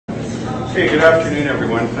Hey, good afternoon,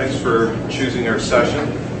 everyone. Thanks for choosing our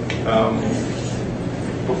session.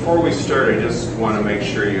 Before we start, I just want to make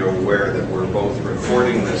sure you're aware that we're both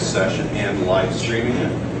recording this session and live streaming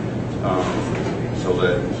it, so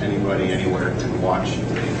that anybody anywhere can watch if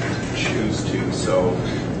they choose to. So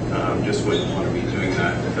just wouldn't want to be doing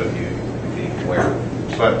that without you being aware.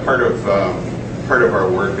 But part of our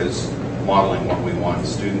work is modeling what we want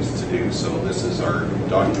students to do. So this is our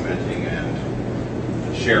documenting and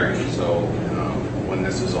sharing. So when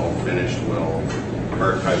this is all finished, we'll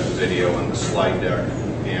archive the video and the slide deck,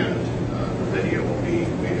 and the video will be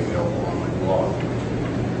made available on my blog.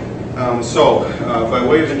 By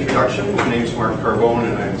way of introduction, my name is Mark Carbone,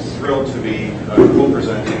 and I'm thrilled to be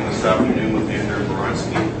co-presenting this afternoon with Andrew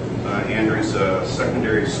Bieronski. Andrew's a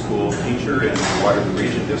secondary school teacher in the Waterloo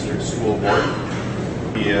Region District School Board.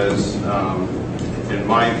 He is, in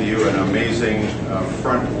my view, an amazing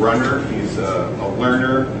front runner. He's a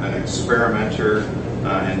learner, an experimenter,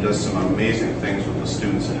 and does some amazing things with the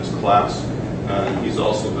students in his class. He's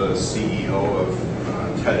also the CEO of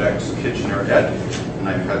TEDx Kitchener Ed, and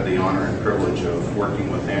I've had the honor and privilege of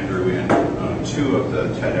working with Andrew in 2 of the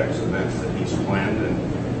TEDx events that he's planned,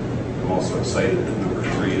 and I'm also excited that number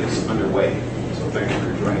 3 is underway. So thanks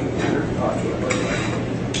for joining me, Andrew.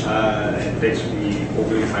 And thanks for the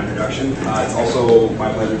overly kind introduction. It's also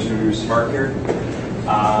my pleasure to introduce Mark here.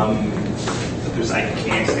 I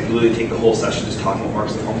can't literally take the whole session just talking about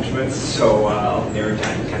Mark's accomplishments, so I'll narrow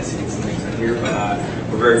down and kind of see some things in here. But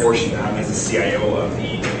we're very fortunate to have him as the CIO of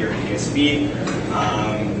the WRDSB.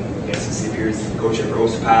 Yes, he appears as the co-chair for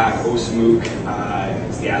OSPAC, OSMOOC,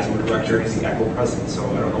 he's the asthma director, and he's the ECHO president. So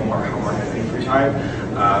I don't know how Mark has any free time,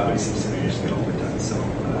 but he seems to manage to get all of it done. So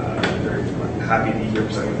very happy to be here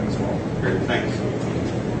presenting with him as well. Great, thanks.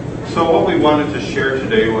 So what we wanted to share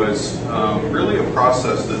today was really a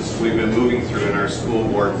process that we've been moving through in our school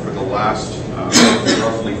board for the last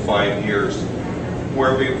roughly 5 years,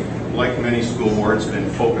 where we've, like many school boards, been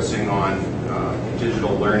focusing on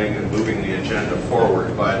digital learning and moving the agenda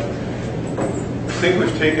forward. But I think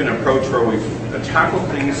we've taken an approach where we've tackled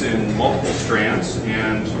things in multiple strands,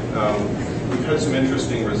 and we've had some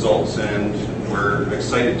interesting results, and we're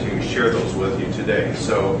excited to share those with you today.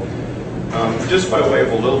 So just by way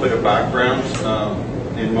of a little bit of background,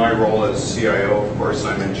 in my role as CIO, of course,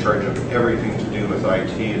 I'm in charge of everything to do with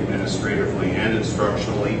IT administratively and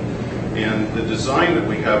instructionally. And the design that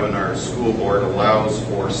we have in our school board allows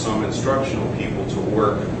for some instructional people to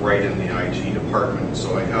work right in the IT department.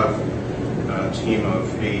 So I have a team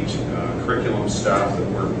of 8 curriculum staff that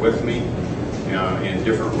work with me in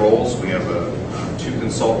different roles. We have 2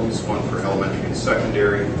 consultants, one for elementary and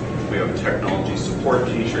secondary. We have a technology support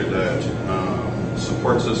teacher that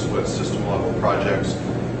supports us with system level projects.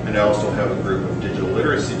 And I also have a group of digital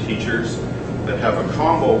literacy teachers that have a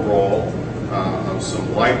combo role of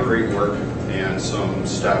some library work and some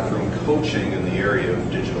staff room coaching in the area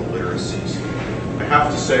of digital literacies. I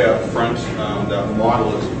have to say up front, that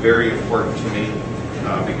model is very important to me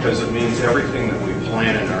because it means everything that we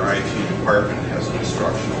plan in our IT department has an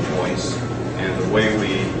instructional voice, and the way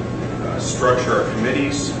we structure our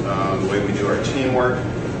committees, the way we do our teamwork,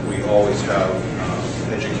 we always have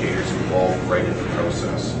educators involved right in the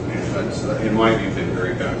process. And that's, in my view, been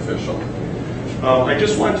very beneficial. I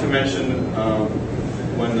just wanted to mention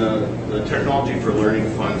when the Technology for Learning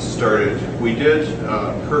Fund started, we did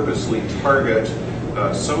purposely target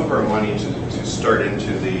some of our money to start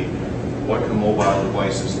into the what can mobile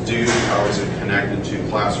devices do, how is it connected to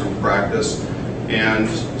classroom practice, and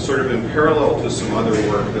sort of in parallel to some other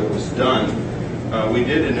work that was done, we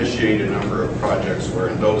did initiate a number of projects where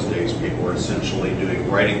in those days people were essentially doing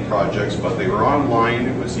writing projects, but they were online.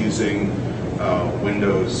 It was using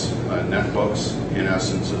Windows netbooks, in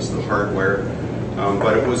essence, as the hardware.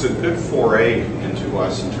 But it was a good foray into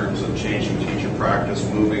us in terms of changing teacher practice,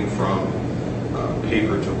 moving from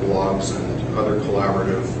paper to blogs and other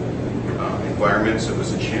collaborative environments. It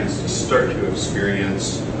was a chance to start to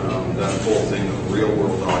experience that whole thing of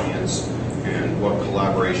real-world audience and what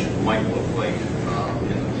collaboration might look like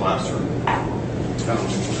in the classroom.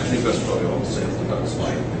 I think that's probably all to say for that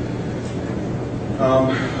slide.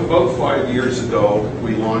 About 5 years ago,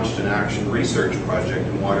 we launched an action research project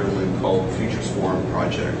in Waterloo called the Futures Forum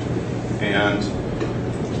Project. And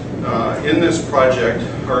in this project,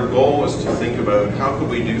 our goal was to think about how could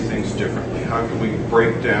we do things differently? How could we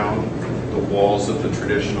break down the walls of the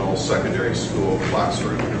traditional secondary school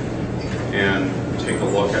classroom and take a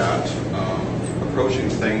look at approaching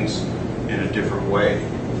things in a different way?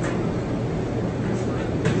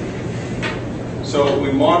 So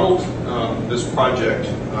we modeled this project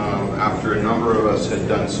after a number of us had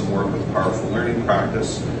done some work with powerful learning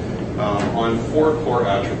practice. on 4 core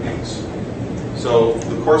attributes. So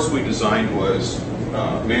the course we designed was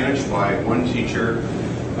managed by one teacher.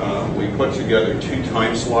 We put together 2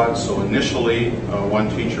 time slots. So initially, one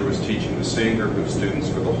teacher was teaching the same group of students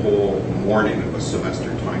for the whole morning of a semester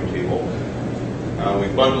timetable. We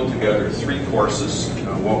bundled together 3 courses.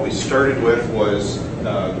 What we started with was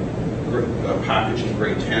a package in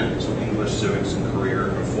grade 10, so English, Civics, and Career,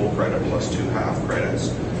 a full credit plus 2 half credits.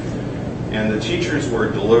 And the teachers were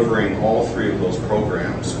delivering all 3 of those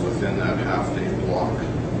programs within that half-day block.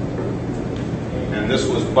 And this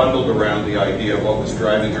was bundled around the idea of what was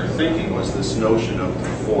driving our thinking was this notion of the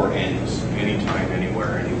 4 N's: anytime,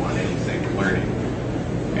 anywhere, anyone, anything, learning.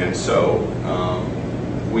 And so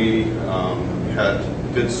we had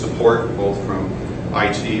good support both from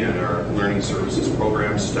IT and our learning services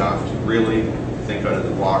program staff to really think out of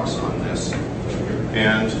the box on this.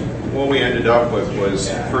 And what we ended up with was,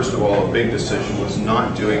 first of all, a big decision was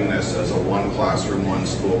not doing this as a 1 classroom, 1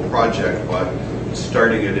 school project, but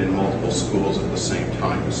starting it in multiple schools at the same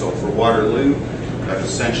time. So for Waterloo, that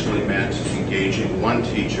essentially meant engaging 1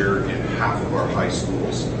 teacher in half of our high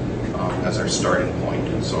schools as our starting point.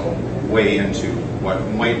 And so way into what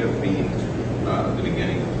might have been the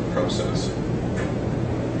beginning of the process.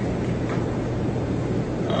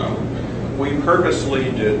 We purposely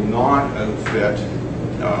did not outfit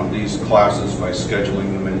these classes by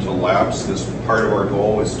scheduling them into labs. This part of our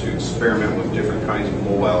goal was to experiment with different kinds of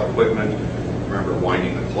mobile equipment. Remember,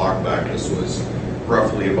 winding the clock back, this was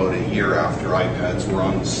roughly about a year after iPads were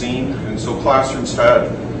on the scene. And so classrooms had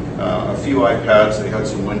a few iPads. They had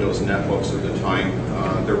some Windows netbooks at the time.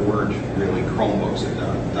 There weren't really Chromebooks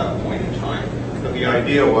at that point in time. But the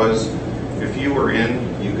idea was, if you were in,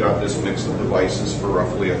 you got this mix of devices for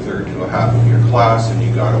roughly a third to a half of your class, and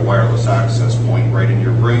you got a wireless access point right in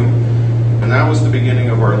your room. And that was the beginning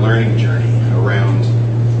of our learning journey around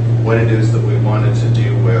what it is that we wanted to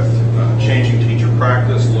do with changing teacher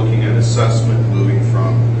practice, looking at assessment, moving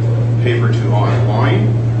from paper to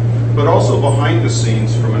online, but also behind the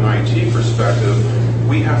scenes from an IT perspective,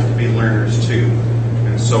 we have to be learners too.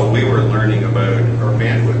 And so we were learning about our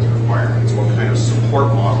bandwidth requirements, what kind of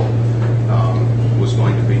support model was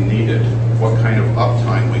going to be needed, what kind of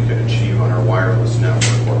uptime we could achieve on our wireless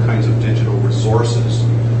network, what kinds of digital resources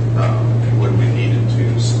would we need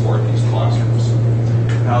to support these classrooms.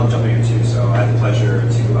 I'll jump in too. So I had the pleasure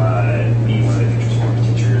to be one of the transformative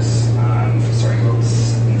teachers starting about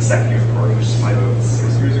in the second year of the program, which is probably about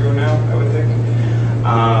 6 years ago now, I would think.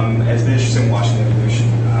 It's been interesting watching the evolution.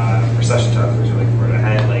 For session time, which like we're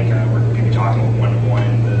ahead, like we're going to be talking about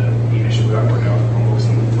one-to-one, the initiative we got working out with Chromebooks,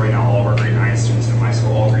 and right now all of our grade 9 students in my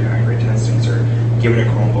school, all grade 9, grade 10 students are given a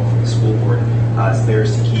Chromebook from the school board. It's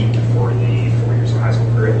theirs to keep for the 4 years of high school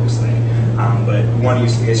career, it looks like. But we want to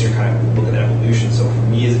use some history to kind of look at that evolution. So for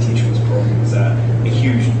me as a teacher, this program was a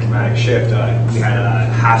huge dramatic shift. We had a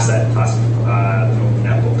half set class of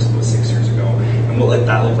netbooks about 6 years ago, and what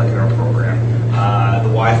that looked like in our program. The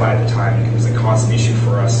Wi-Fi at the time, it was a constant issue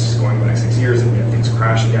for us going over the next 6 years, and we had things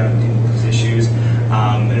crashing down and dealing with those issues.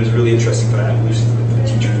 And it was really interesting for that evolution of the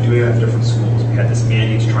teachers doing it at different schools. We had this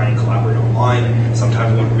mandate to try and collaborate online.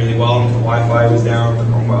 Sometimes it went really well, and if the Wi-Fi was down, the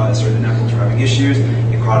netbooks were having issues.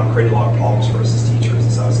 It created a lot of problems for us as teachers,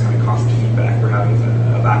 and so it was kind of constant feedback. We're having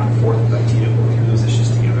a back and forth with IT to work through those issues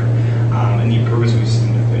together. And the improvements we've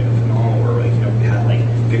seen have been phenomenal. Where we had like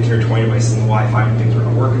 15 or 20 devices in the Wi-Fi and things were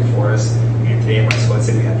not working for us. Today, in my school, I'd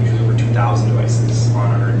say we have usually over 2,000 devices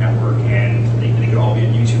on our network, and they could all be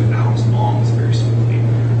on YouTube in the house moms very smoothly,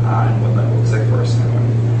 and what that looks like for us.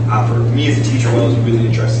 For me as a teacher, well, it was really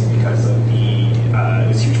interesting because of it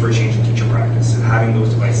was huge for a change in teacher practice. And having those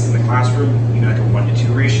devices in the classroom, like a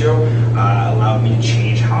 1-to-2 ratio, allowed me to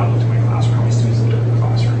change how I looked at my classroom, how my students looked at the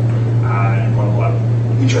classroom, and brought a lot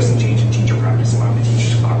of interesting change in teacher practice, allowing the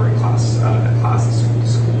teachers to collaborate classes, school to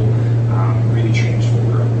school, really changed what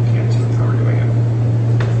we're looking at and how we're doing it.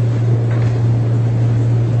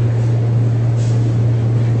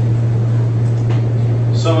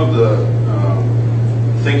 Some of the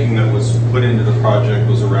thinking that was put into the project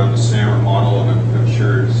was around the SAMR model, and I'm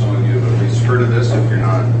sure some of you have at least heard of this if you're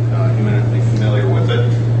not eminently familiar with it.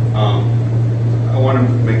 I want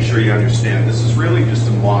to make sure you understand this is really just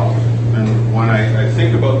a model. And when I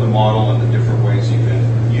think about the model and the different ways you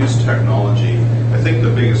can use technology, I think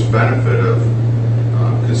the biggest benefit of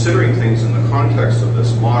considering things in the context of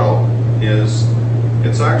this model is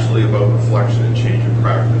it's actually about reflection and change in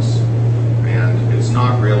practice. And it's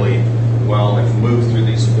not really, well, I've moved through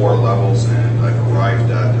these 4 levels and I've arrived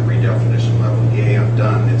at the redefinition level, yay, I'm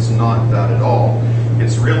done. It's not that at all.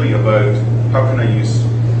 It's really about how can I use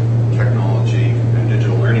technology and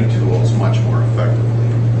digital learning tools much more effectively.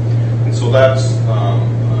 so that's,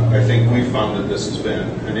 I think we found that this has been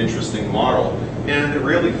an interesting model, and it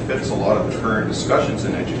really fits a lot of the current discussions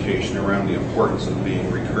in education around the importance of being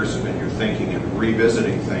recursive in your thinking and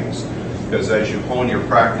revisiting things. Because as you hone your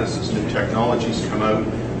practice, as new technologies come out,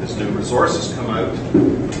 as new resources come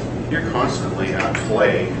out, you're constantly at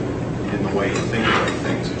play in the way you think about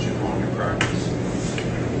things as you hone your practice.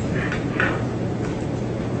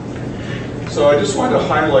 So I just wanted to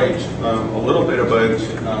highlight a little bit about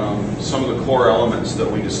some of the core elements that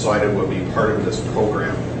we decided would be part of this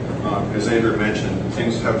program. As Andrew mentioned,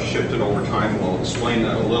 things have shifted over time. We'll explain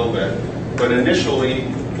that a little bit. But initially,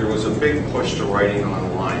 there was a big push to writing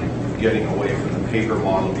online, getting away from the paper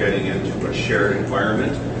model, getting into a shared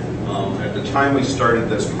environment. At the time we started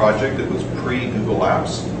this project, it was pre-Google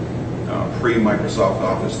Apps, pre-Microsoft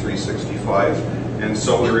Office 365. And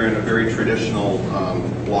so we were in a very traditional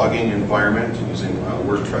blogging environment using a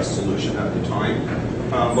WordPress solution at the time.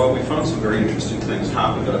 But we found some very interesting things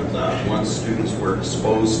happened out of that once students were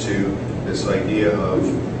exposed to this idea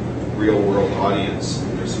of real-world audience.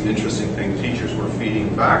 There's some interesting things teachers were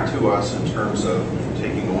feeding back to us in terms of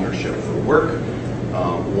taking ownership for work,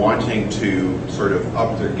 wanting to sort of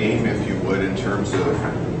up their game, if you would, in terms of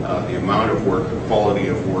the amount of work, the quality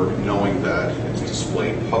of work, knowing that it's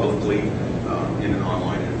displayed publicly in an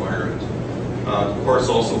online environment. The course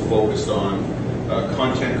also focused on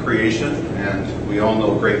content creation, and we all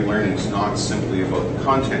know great learning is not simply about the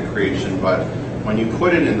content creation, but when you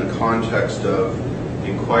put it in the context of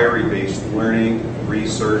inquiry-based learning,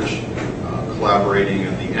 research, collaborating,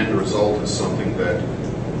 and the end result is something that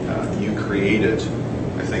you created,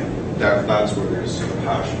 I think that's where there's a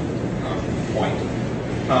passion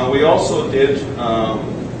point. We also did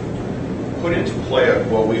put into play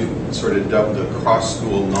what we've sort of dubbed the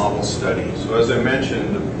cross-school novel study. So as I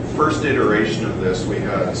mentioned, the first iteration of this, we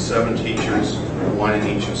had 7 teachers, one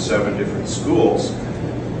in each of 7 different schools.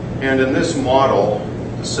 And in this model,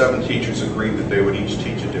 the 7 teachers agreed that they would each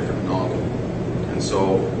teach a different novel. And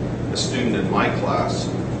so a student in my class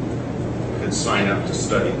could sign up to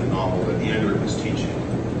study the novel that Andrew was teaching,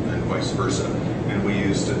 and vice versa. And we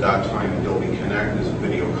used at that time Adobe Connect as a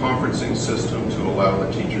video conferencing system to allow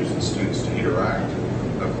the teachers and students to interact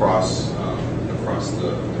across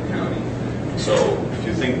the county. So if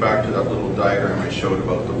you think back to that little diagram I showed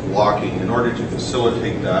about the blocking, in order to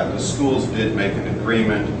facilitate that, the schools did make an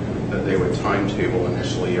agreement that they would timetable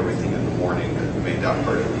initially everything in the morning that made that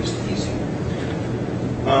part at least easy.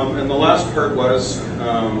 And the last part was,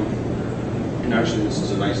 and actually this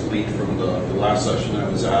is a nice lead from the last session I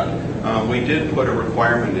was at, we did put a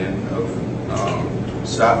requirement in of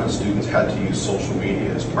staff and students had to use social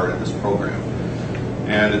media as part of this program.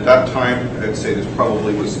 And at that time, I'd say there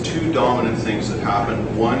probably was 2 dominant things that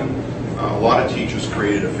happened. One, a lot of teachers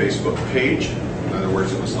created a Facebook page. In other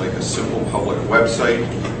words, it was like a simple public website,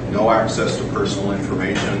 no access to personal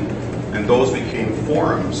information. And those became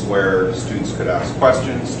forums where students could ask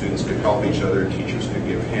questions, students could help each other, teachers could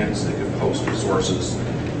give hints, they could post resources.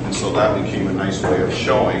 And so that became a nice way of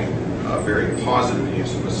showing very positive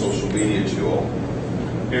use of a social media tool.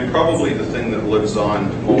 And probably the thing that lives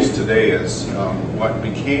on most today is what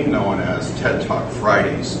became known as TED Talk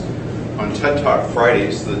Fridays. On TED Talk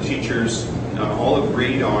Fridays, the teachers all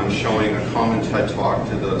agreed on showing a common TED Talk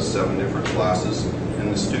to the 7 different classes,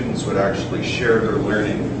 and the students would actually share their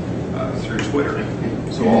learning through Twitter.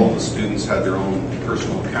 So all of the students had their own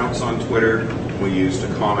personal accounts on Twitter. We used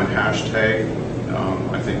a common hashtag,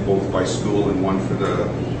 I think both by school and one for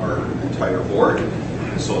our entire board.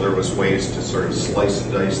 And so there was ways to sort of slice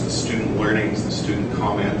and dice the student learnings, the student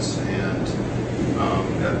comments, and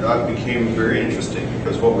that became very interesting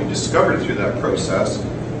because what we discovered through that process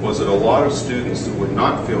was that a lot of students that would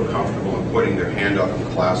not feel comfortable in putting their hand up in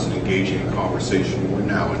class and engaging in conversation were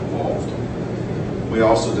now involved. We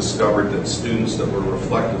also discovered that students that were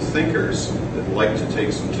reflective thinkers that liked to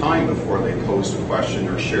take some time before they posed a question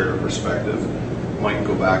or shared a perspective might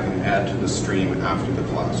go back and add to the stream after the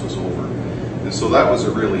class was over. And so that was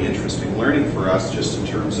a really interesting learning for us just in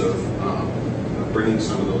terms of bringing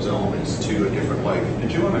some of those elements to a different light.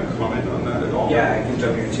 Did you want to comment on that at all? Yeah, I can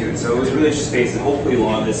jump here too. So it was really just based, and hopefully a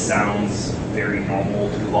lot of this sounds very normal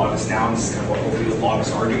to a lot of us now. This is kind of what hopefully a lot of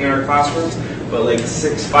us are doing in our classrooms. But like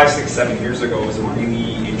 5, 6, 7 years ago, it was a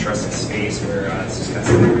really interesting space where it's just kind of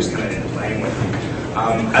something we were just kind of playing with.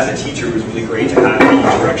 As a teacher, it was really great to have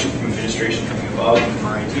the direction from administration coming above and from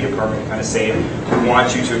our IT department kind of say, we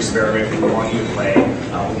want you to experiment, we want you to play,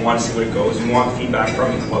 we want to see what it goes, we want feedback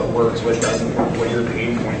from you, what works, what doesn't work, what are your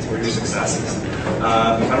pain points, what are your successes.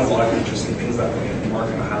 We found a lot of interesting things that way, and Mark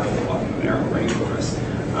and I had a lot of arrow running for us.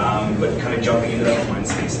 But kind of jumping into that online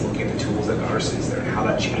space and looking at the tools that got our students there and how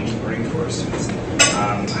that changed learning for our students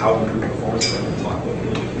and how it improved performance for them to talk about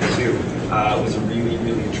it too was a really,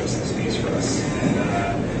 really interesting space for us.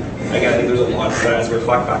 And again, I think there's a lot to that as we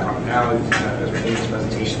reflect back on it now, as we're doing this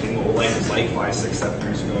presentation, thinking what life was like 5, 6, 7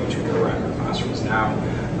 years ago to where we're at in our classrooms now.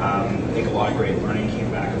 I think a lot of great learning came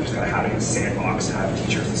back of just kind of having a sandbox to have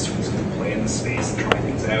teachers and students who can play in the space and try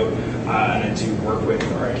things out, and then to work with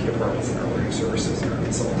our IT departments and our learning services and our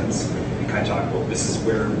consultants and kind of talk about this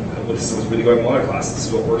is really going well in our class, this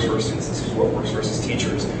is what works for our students, this is what works for us as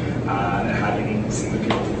teachers, and having some of the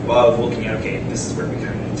people from above looking at, okay, this is where we kind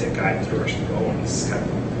of need to guide the direction to go, and this is kind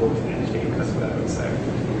of where we're going today because of that, I would say.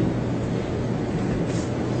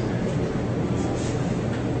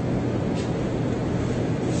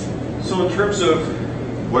 So in terms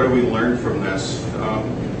of what do we learn from this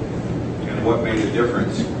and what made a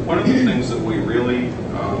difference, one of the things that we really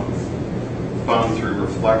found through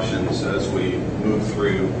reflections as we moved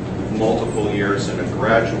through multiple years and a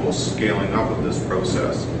gradual scaling up of this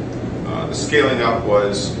process, the scaling up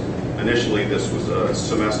was initially this was a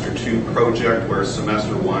semester 2 project where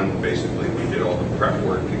semester 1 basically we did all the prep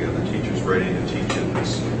work to get the teachers ready to teach in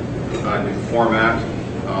this new format.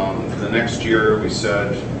 The next year we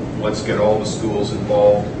said, let's get all the schools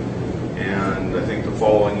involved, and I think the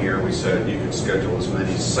following year we said you could schedule as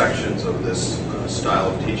many sections of this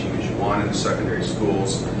style of teaching as you want in the secondary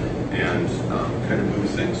schools and kind of move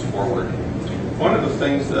things forward. One of the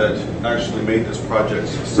things that actually made this project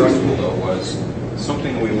successful though was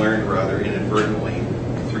something we learned rather inadvertently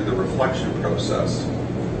through the reflection process,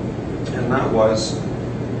 and that was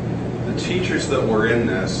the teachers that were in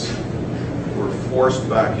this were forced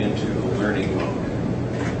back into the learning mode.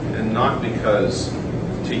 And not because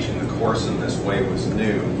teaching the course in this way was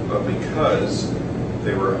new, but because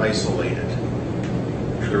they were isolated.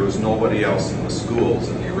 There was nobody else in the schools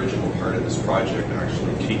in the original part of this project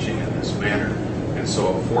actually teaching in this manner. And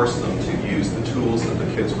so it forced them to use the tools that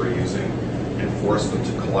the kids were using and forced them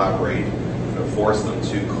to collaborate. It forced them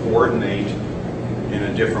to coordinate in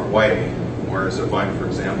a different way. Whereas if I'm, for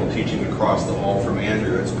example, teaching across the hall from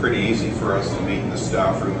Andrew, it's pretty easy for us to meet in the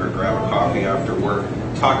staff room or grab a coffee after work,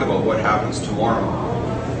 talk about what happens tomorrow.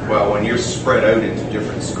 Well, when you're spread out into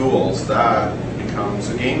different schools, that becomes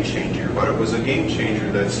a game changer. But it was a game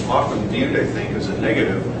changer that's often viewed, I think, as a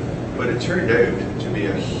negative, but it turned out to be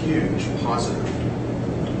a huge positive.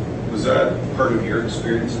 Was that part of your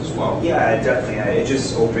experience as well? Yeah, definitely. It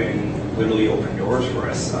just literally opened doors for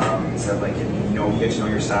us. Instead, like, you get to know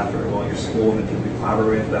your staff very well, your school, and the people you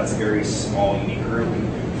collaborate with. That's a very small, unique group.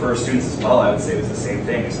 And for our students as well, I would say it was the same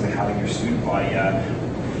thing. It's like having your student body.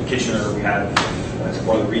 Kitchener, we have,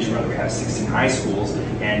 for the region, rather, we have 16 high schools,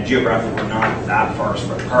 and geographically, we're not that far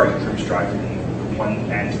spread apart. You can just drive from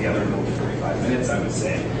one end to the other in about 45 minutes, I would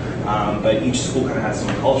say. But each school kind of has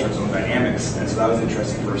its own culture, its own dynamics, and so that was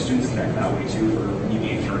interesting for our students to connect that way too. For me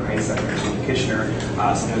being here in Heights Secondary School in Kitchener,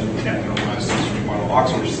 sometimes we connect with a lot of students from Model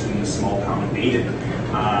Oxford, which is in this small town of Baden,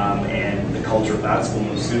 and the culture of that school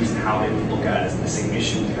and those students and how they would look at it as the same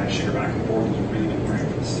issue to kind of share back and forth was really good learning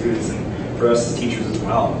for the students and for us as teachers as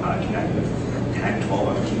well, connecting with 10, 12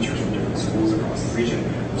 other teachers from different schools across the region.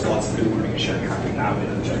 There's lots of good learning and sharing happening that way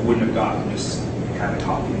that I wouldn't have gotten just kind of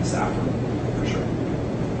coffee and staff room, for sure.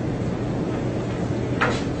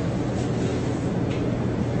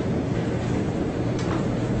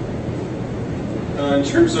 In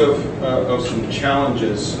terms of some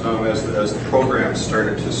challenges as the program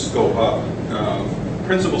started to scope up,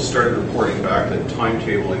 principals started reporting back that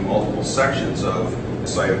timetabling multiple sections of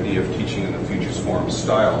this idea of teaching in the Futures Forum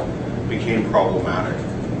style became problematic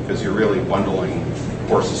because you're really bundling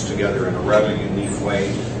courses together in a rather unique way,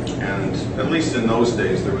 and at least in those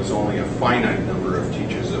days there was only a finite number of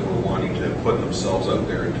teachers that were wanting to put themselves out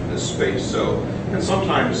there into this space. So, and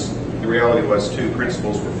sometimes the reality was too,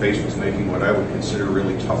 principals were faced with making what I would consider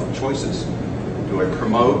really tough choices. Do I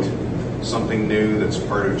promote something new that's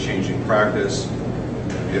part of changing practice?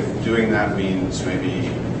 If doing that means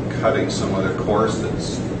maybe cutting some other course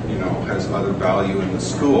that's, has other value in the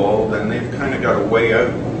school, then they've kind of got to weigh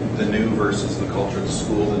out the new versus the culture of the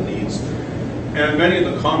school, the needs. And many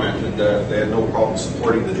of them commented that they had no problem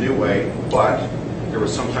supporting the new way, but there were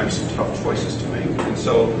sometimes some tough choices to make. And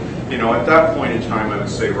so, at that point in time, I would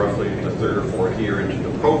say roughly the third or fourth year into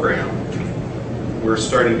the program, we're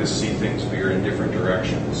starting to see things veer in different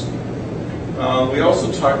directions. We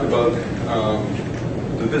also talked about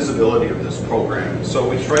the visibility of this program. So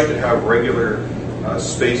we tried to have regular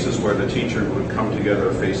spaces where the teacher would come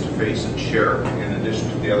together face-to-face and share, in addition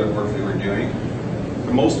to the other work they were doing.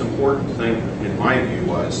 The most important thing, in my view,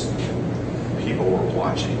 was people were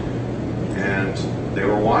watching. And they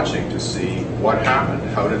were watching to see what happened,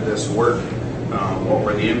 how did this work, what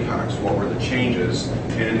were the impacts, what were the changes,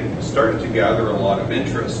 and it started to gather a lot of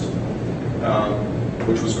interest,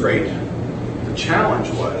 which was great. The challenge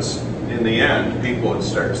was, in the end, people would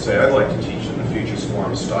start to say, I'd like to teach in the Futures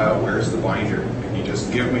Forum style, where's the binder? Can you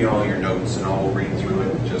just give me all your notes and I'll read through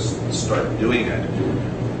it and just start doing it?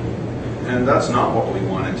 And that's not what we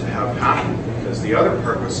wanted to have happen, because the other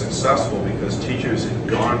part was successful because teachers had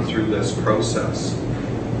gone through this process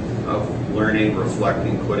of learning,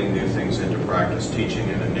 reflecting, putting new things into practice, teaching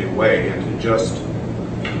in a new way, and to just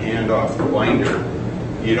hand off the binder,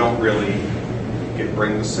 you don't really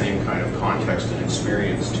bring the same kind of context and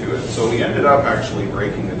experience to it. So we ended up actually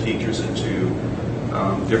breaking the teachers into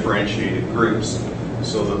differentiated groups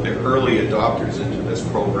so that the early adopters into this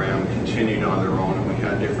program continued on their own, and we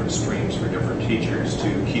had different streams for different teachers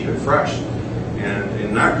to keep it fresh. And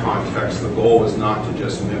in that context, the goal was not to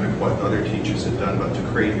just mimic what other teachers had done, but to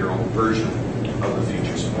create your own version of the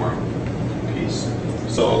Futures Forum piece.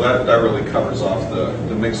 So that really covers off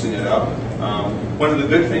the mixing it up. One of the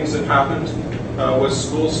good things that happened was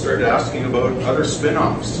schools started asking about other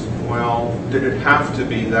spin-offs. Well, did it have to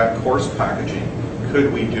be that course packaging?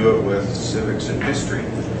 Could we do it with civics and history?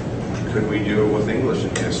 Could we do it with English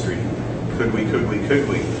and history? Could we?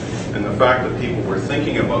 And the fact that people were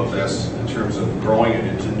thinking about this in terms of growing it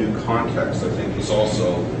into new context, I think, was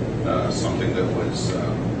also something that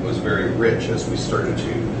was very rich as we started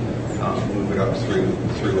to move it up through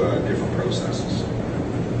different processes.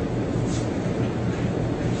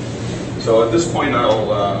 So at this point,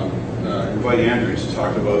 I'll invite Andrew to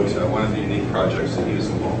talk about one of the unique projects that he was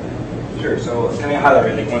involved in. Sure. So kind of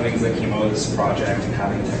highlight, like, one of the things that came out of this project and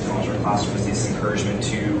having technology in our classroom is this encouragement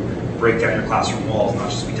to break down your classroom walls,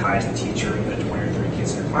 not just be tied to the teacher and the 20 or 30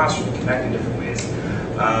 kids in your classroom, but connect in different ways.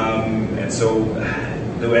 And so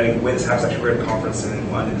the way this happens, actually, we're at a conference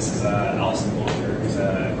in London. This is Alison Walker, who's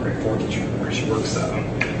a grade 4 teacher, where she works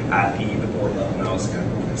at the board level now as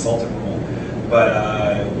kind of a consultant role.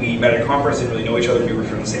 But we met at a conference, didn't really know each other. We were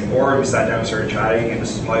from the same board. We sat down and started chatting, and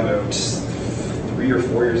this is probably about 3 or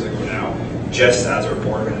 4 years ago now, just as our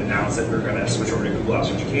board had announced that we were going to switch over to Google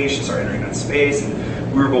Apps Education, start entering that space, and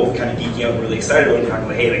we were both kind of geeking out and really excited about it, talking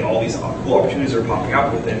like, hey, like, all these cool opportunities are popping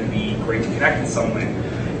up with it, and it'd be great to connect in some way.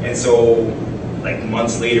 And so, like,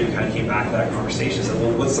 months later, we kind of came back to that conversation, said,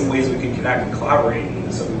 well, what's some ways we can connect and collaborate?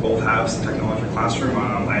 And so we both have some technology in our classroom.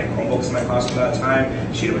 I had Chromebooks in my classroom at that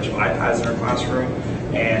time. She had a bunch of iPads in her classroom.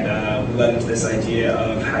 And we led into this idea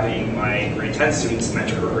of having my grade 10 students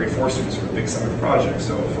mentor her grade 4 students for a big summer project.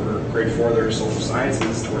 So for grade 4, their social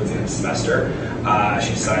sciences, towards the end of the semester,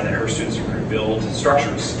 she decided that her students were going to build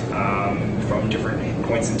structures from different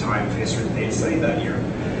points in time of history that they had studied that year.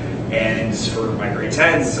 And for my grade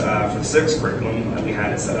 10s, for the civics curriculum, we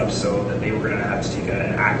had it set up so that they were going to have to take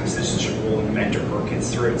an active citizenship role and mentor her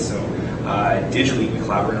kids through it. So digitally, we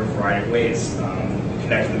collaborated in a variety of ways. We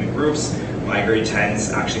connected them in groups. My grade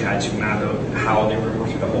 10s actually had to map out how they were going to work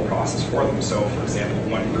through the whole process for them. So, for example,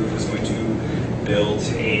 one group was going to build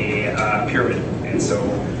a pyramid. And so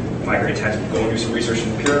my grade 10s would go and do some research in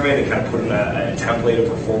the pyramid and kind of put in a template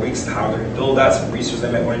over 4 weeks of how they're going to build that, some research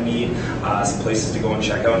they might want to need, some places to go and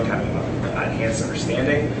check out and kind of enhance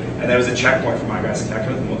understanding. And there was a checkpoint for my guys to connect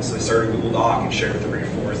with them. So they started a Google Doc and shared with the grade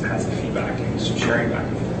 4s and had some feedback and some sharing back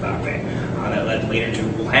and forth that way. That led later to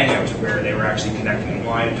Google Hangout, where they were actually connecting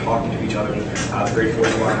online and talking to each other. The grade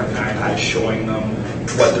 4s were having an iPad showing them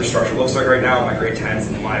what their structure looks like right now. My grade 10s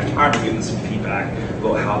in live time were giving them some feedback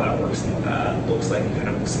about how that works and looks like, and kind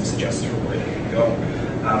of some suggestions for where they can go.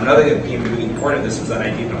 Another thing that became really important, this was that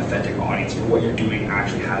idea of an authentic audience, where what you're doing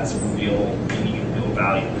actually has real meaning and real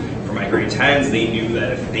value. For my grade 10s, they knew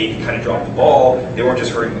that if they kind of dropped the ball, they weren't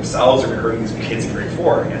just hurting themselves, they were hurting these kids in grade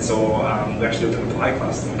 4. And so we actually did an applied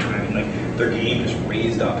class one time, and like, their game just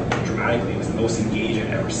raised up dramatically. It was the most engaged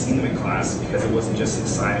I'd ever seen them in class, because it wasn't just a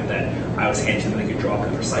sign that I was handing them they could drop it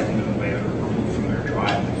in the recycling bin away or remove from their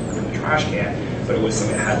drive from the trash can, but it was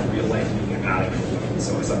something that had real life meaning and value for them.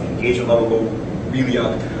 So I saw the engagement level go really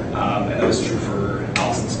up, and that was true for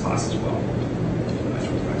Allison's class as well.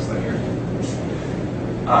 Next slide here.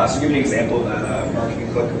 So to give you an example of that, Mark, you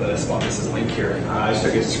can click the spot that says link here. I just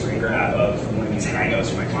took a screen grab of one of these hangouts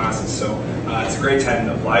for my classes. So it's a grade 10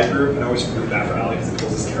 applied group, and I always feel bad for Ali because it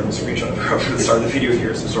pulls this terrible screenshot from the start of the video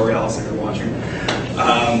here. So sorry, Allison, if you're watching.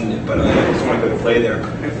 But I just want to go to play there. You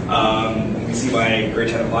can see my grade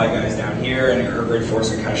 10 applied guys down here, and her grade 4 is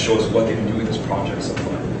going to kind of show us what they've been doing with this project so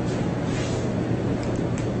far.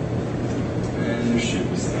 And there should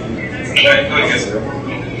be some.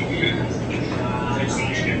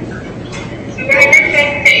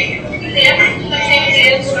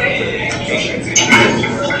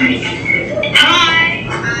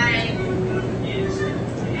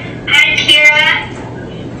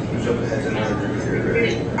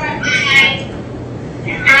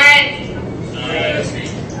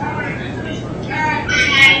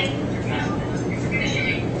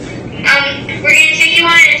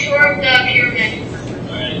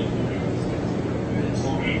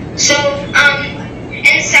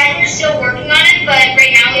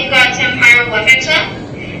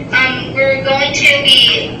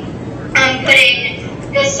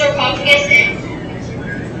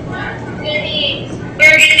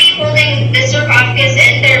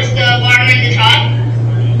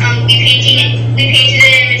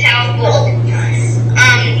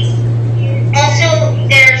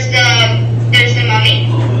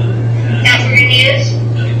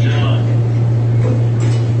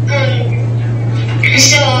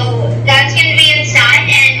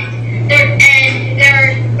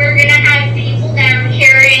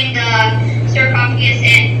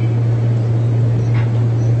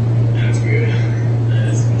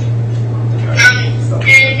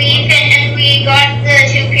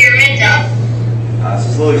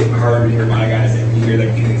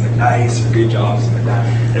 nice, or good job, something like that.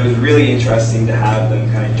 And it was really interesting to have them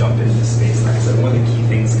kind of jump into the space. And like I said, one of the key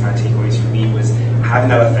things, kind of takeaways for me was having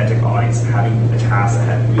that authentic audience, having a task that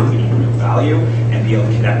had real meaning, real value, and be able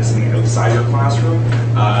to connect with something outside your classroom,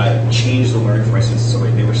 changed the learning for my students. So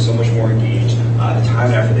they were so much more engaged. The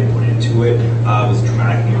time and effort they put into it was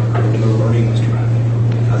dramatically improved, and the learning was dramatically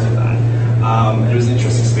improved because of that. And it was an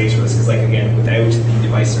interesting space for this because, like, again, without the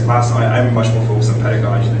device in class, I'm much more focused on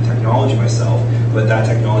pedagogy than technology myself, but that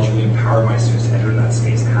technology really empowered my students to enter in that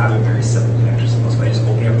space and have a very simple connection to those by just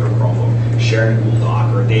opening up their Chromebook, sharing a Google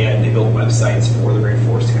Doc, or they built websites for the grade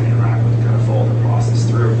 4s to kind of interact with and kind of follow the process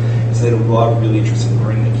through. And so they had a lot of really interesting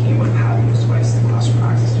learning that came out of having those devices in the classroom,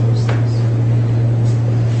 access to those things.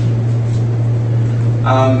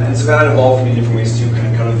 And so that evolved for me different ways too,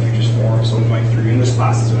 kind of the futures form. So in my 3 English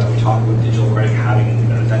classes, when I would talk about digital writing, having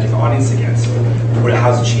an authentic audience again. So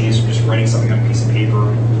how's it changed from just writing something on a piece of paper,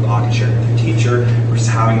 and sharing with your teacher, versus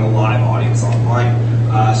having a live audience online.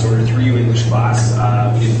 So in our 3U English class,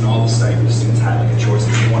 we did a novel study where the students had like a choice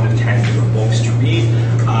of 1 to 10 different books to read,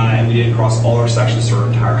 and we did it across all our sections, so our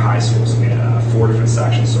entire high school. So we had 4 different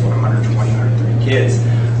sections, so about 120, 130 kids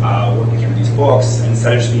working through these books. And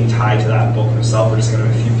instead of just being tied to that book themselves, we're just going to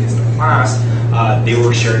have a few kids in the class. They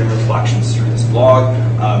were sharing reflections through this blog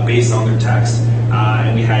based on their text.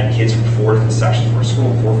 And we had kids from 4 different sections of our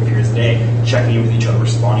school, 4 periods a day, checking in with each other,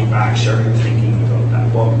 responding back, sharing their thinking about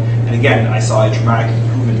that book. And again, I saw a dramatic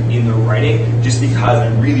improvement in their writing just because I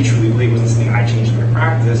really truly believe it wasn't something I changed in my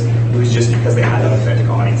practice. It was just because they had that authentic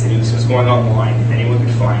audience. It was going online. Anyone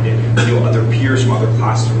could find it. Other peers from other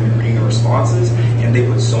classes were reading the responses, and they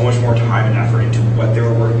put so much more time and effort into what they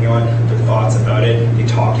were working on, their thoughts about it. They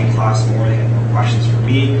talked in class more. They had more questions for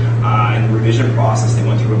me. In the revision process, they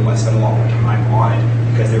went through and spent a lot more time on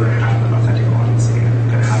it because they were going to have an authentic audience again.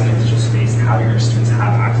 Kind of having a digital space and having our students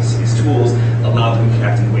have access to these tools allowed them to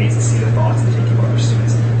connect in ways to see the thoughts and thinking about their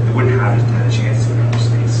students. They wouldn't have had a chance to in another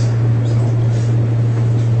space.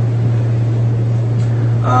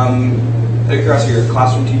 Out of curiosity, your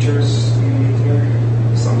classroom teachers here?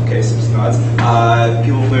 Some cases, nods.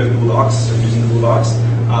 People familiar with Google Docs or using Google Docs.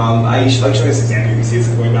 I like showing this example. You can see it's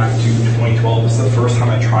going back to 2012. This is the first time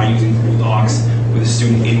I tried using Google Docs with a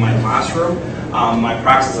student in my classroom. My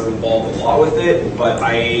practice has evolved a lot with it, but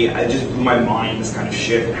I just blew my mind this kind of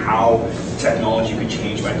shift in how technology could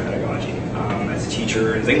change my pedagogy. As a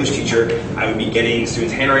teacher, as an English teacher, I would be getting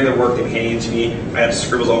students handwriting their work, they'd be handing it to me. I had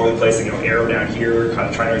scribbles all over the place, like, arrow down here, kind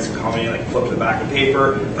of trying to write some comment, like flip to the back of the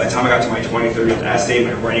paper. By the time I got to my 20th, 30th essay,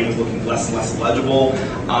 my writing was looking less and less legible.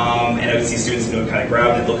 And I would see students, kind of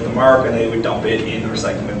grab it, look at the mark, and they would dump it in the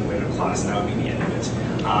recycling bin in class, and that would be the end of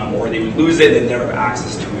it. Or they would lose it, and they'd never have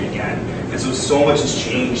access to it again. And so much has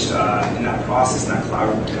changed in that process, in that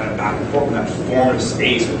collaborative kind of back and forth, in that formative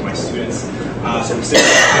space with my students. So instead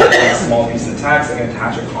of a small piece of text, I can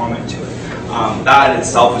attach a comment to it. That in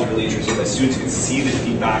itself was really interesting, that students could see the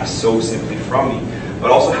feedback so simply from me.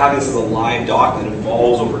 But also having this as a live doc that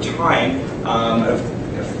evolves over time.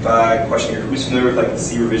 Question here, who's familiar with the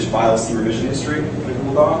C revision file, C revision history with the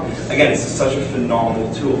Google Doc? Again, it's such a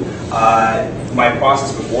phenomenal tool. My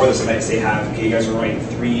process before this, I might say okay, you guys are writing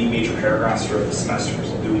 3 major paragraphs throughout the semester.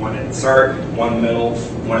 So I'll do 1 at the start, 1 in the middle,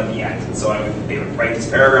 1 at the end. And so they would write this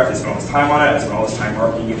paragraph, they spent all this time on it, I spent all this time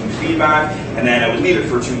marking, giving them feedback, and then I would leave it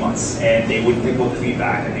for 2 months, and they wouldn't think about the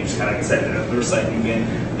feedback, and they just kind of, like I said, in the recycling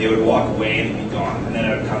bin, they would walk away and it'd be gone. And then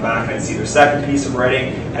I would come back and I'd see their second piece of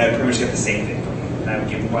writing, and I would pretty much get the same thing. And I would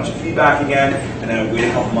give them a bunch of feedback again, and then I would wait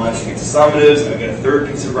a couple months to get to summatives, and I would get a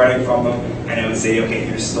 3rd piece of writing from them, and I would say, okay,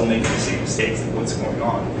 you're still making the same mistakes, like, what's going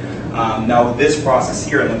on? Now with this process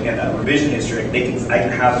here, and looking at that revision history, I can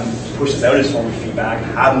have them push this out as form of feedback,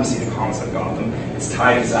 have them see the comments I've got them. It's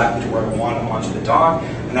tied exactly to where I want them onto the doc,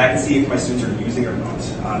 and I can see if my students are using it or not.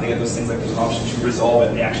 They get those things like there's an option to resolve it,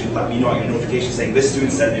 and they actually let me know. I get a notification saying this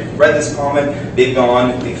student said they've read this comment, they've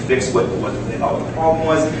gone, they fixed what they thought the problem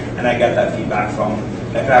was, and I get that feedback from them.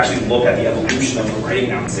 And I can actually look at the evolution of the writing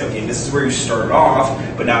now and say, okay, this is where you started off,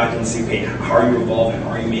 but now I can see, okay, how are you evolving?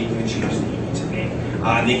 How are you making the changes that you need to make?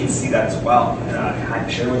 And they can see that as well. And I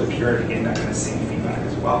share with a peer getting that kind of same feedback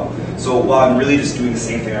as well. So while I'm really just doing the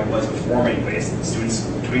same thing I was before, anyways, the students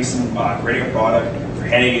doing some creating a product, they're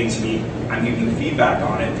handing it to me, I'm giving them feedback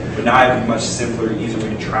on it, but now I have a much simpler, easier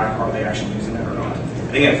way to track are they actually using that or not.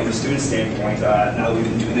 And again, from a student standpoint, now that we've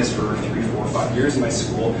been doing this for 3, 4, 5 years in my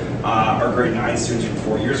school, our grade 9 students from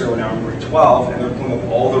 4 years ago are now in grade 12, and they're pulling up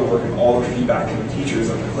all their work and all their feedback from their teachers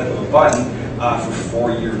at the click of a button for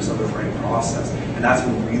 4 years of their writing process. And that's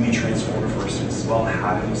been really transformative for our students as well,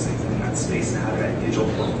 having those things in that space and having that digital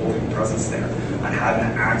portfolio presence there, and having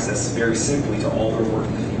access very simply to all their work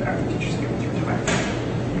and the feedback the teachers give them through time.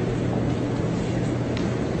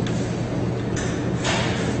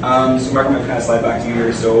 So Mark, I'm going to kind of slide back to you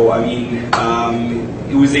here. So, I mean,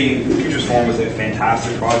 it was the Futures Forum was a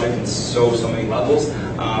fantastic project in so many levels.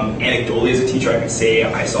 Anecdotally, as a teacher, I can say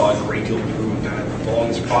I saw a great deal of improvement kind of following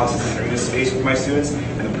this process, entering this space with my students,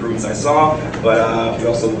 and the improvements I saw. But we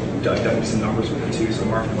also dug into some numbers with it too. So,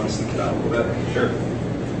 Mark, you want to speak to that a little bit? Sure.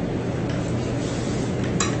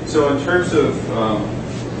 So, in terms of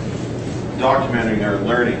documenting our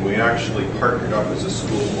learning, we actually partnered up as a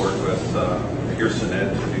school board with Pearson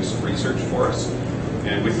Ed to do some research for us.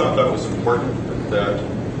 And we thought that was important, that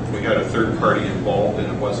we had a third party involved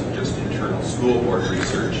and it wasn't just internal school board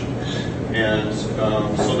research. And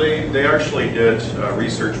so they actually did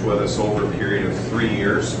research with us over a period of 3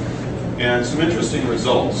 years. And some interesting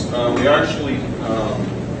results. We actually,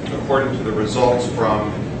 according to the results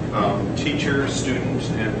from teachers, students,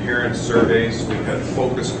 and parent surveys, we had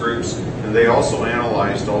focus groups, and they also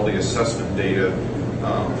analyzed all the assessment data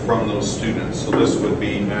from those students. So this would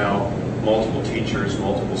be now multiple teachers,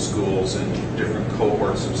 multiple schools, and different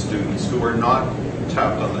cohorts of students who were not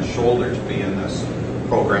tapped on the shoulder to be in this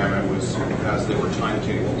program. It was as they were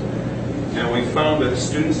timetabled. And we found that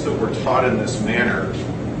students that were taught in this manner,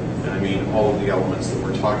 and I mean all of the elements that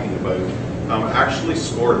we're talking about, actually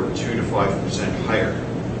scored 2 to 5% higher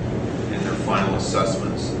in their final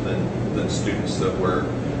assessments than students that were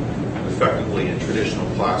effectively in traditional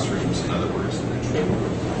classrooms, in other words, the control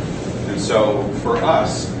group. And so for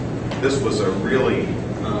us, this was a really,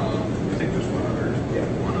 I think there's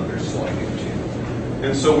one other slide here too.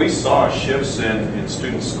 And so we saw shifts in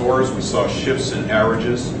student scores, we saw shifts in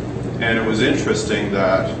averages, and it was interesting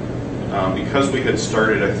that because we had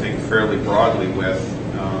started, I think, fairly broadly with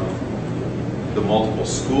the multiple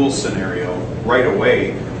school scenario, right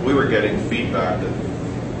away we were getting feedback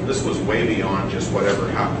that this was way beyond just whatever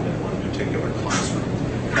happened in one particular classroom.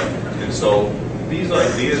 And so these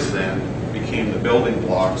ideas then became the building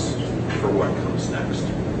blocks for what comes next.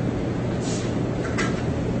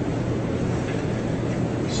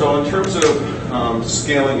 So in terms of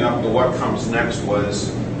scaling up, the what comes next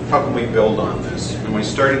was how can we build on this? And we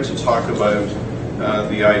started to talk about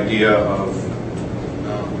the idea of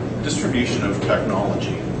distribution of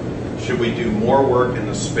technology. Should we do more work in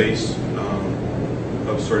the space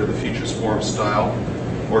of sort of the Futures Forum style,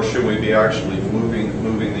 or should we be actually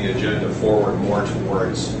moving the agenda forward more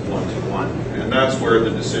towards one-to-one? And that's where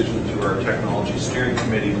the decision through our technology steering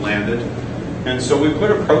committee landed. And so we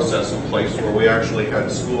put a process in place where we actually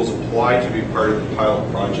had schools apply to be part of the pilot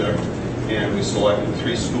project, and we selected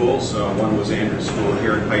 3 schools. One was Andrews School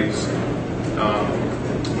here in Heights.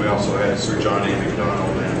 We also had Sir John A.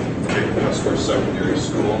 Macdonald and Jacob Husker Secondary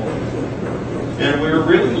School. And we were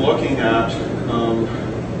really looking at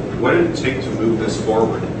what did it take to move this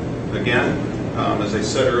forward. Again, as I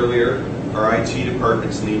said earlier, our IT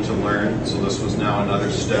departments need to learn, so this was now another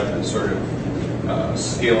step in sort of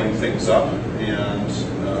scaling things up, and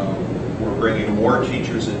we're bringing more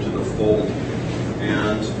teachers into the fold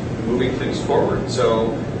and moving things forward. So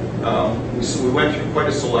we went through quite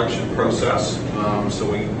a selection process. So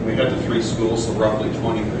we had the 3 schools, so roughly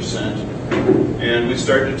 20%. And we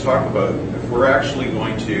started to talk about if we're actually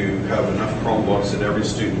going to have enough Chromebooks that every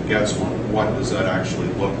student gets one, what does that actually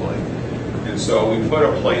look like? And so we put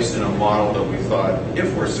a place in a model that we thought,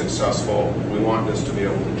 if we're successful, we want this to be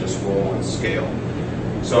able to just roll and scale.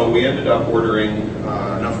 So we ended up ordering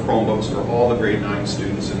enough Chromebooks for all the grade 9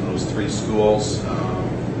 students in those 3 schools.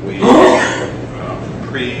 We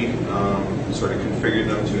sort of configured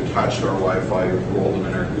them to attach to our Wi-Fi, rolled them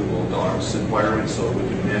in our Google Docs environment so we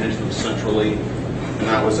could manage them centrally. And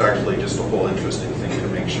that was actually just a whole interesting thing to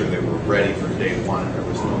make sure they were ready for day one. There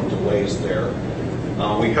was no delays there.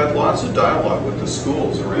 We had lots of dialogue with the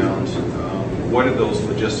schools around what did those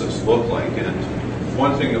logistics look like. And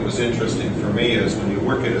one thing that was interesting for me is when you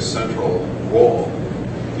work at a central role,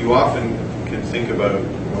 you often can think about,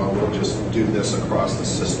 well, we'll just do this across the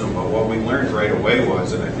system. But what we learned right away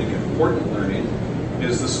was, and I think important learning,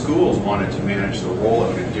 is the schools wanted to manage the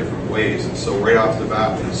rollout in different ways. And so right off the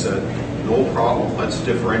bat, we said, no problem, let's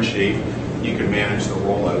differentiate. You can manage the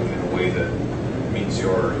rollout in a way that meets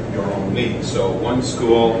your own needs. So one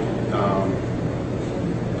school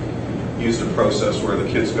used a process where the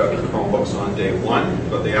kids got their Chromebooks on day 1,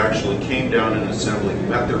 but they actually came down in assembly,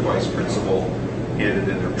 met their vice principal, handed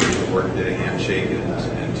in their paperwork, did a handshake,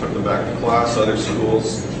 and took them back to class. Other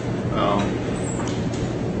schools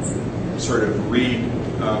sort of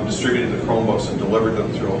distributed the Chromebooks and delivered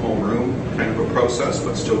them through a homeroom kind of a process,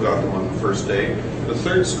 but still got them on the first day. The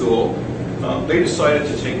third school, they decided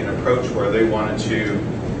to take an approach where they wanted to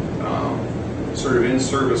sort of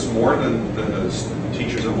in-service more than the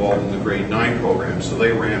teachers involved in the grade 9 program. So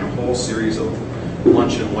they ran a whole series of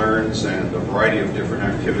lunch and learns and a variety of different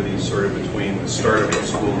activities sort of between the start of the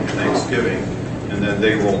school and Thanksgiving, and then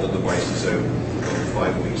they roll the devices out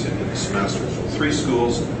 5 weeks into the semester. So 3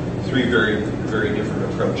 schools, 3 very, very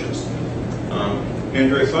different approaches.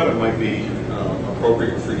 Andrew, I thought it might be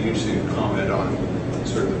appropriate for you to comment on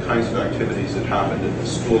sort of the kinds of activities that happened at the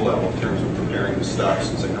school level in terms of preparing the staff,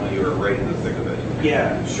 since I know you were right in the thick of it.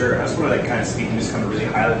 Yeah, sure. I just want to kind of speak and just kind of really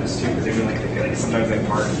highlight this too, because even like sometimes like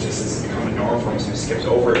part of just is kind of normal for us who skips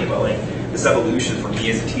over it, but like this evolution for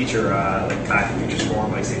me as a teacher, like back in Futures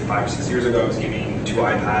Forum, like say 5 or 6 years ago, I was giving 2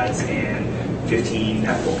 iPads and 15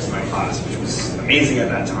 netbooks in my class, which was amazing at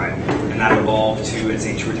that time. And that evolved to, I'd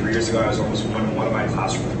say 2 or 3 years ago, I was almost one-on-one in my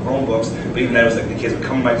classroom with Chromebooks. But even then, it was like the kids would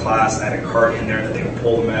come to my class, I had a cart in there that they would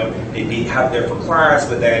pull them out. They'd have there for class,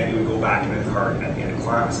 but then we would go back into the cart at the end of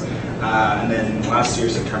class. And then last year,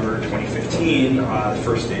 September 2015, the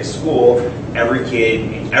first day of school, every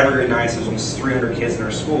kid in every grade 9, so there's almost 300 kids in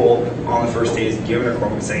our school, on the first day is given a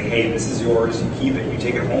Chromebook saying, hey, this is yours, you keep it, you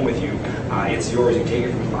take it home with you. It's yours, you take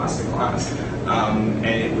it from class to class. And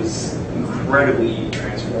it was incredibly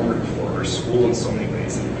transformative for our school in so many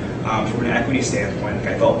ways. And from an equity standpoint, like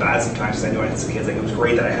I felt bad sometimes because I knew I had some kids. Like it was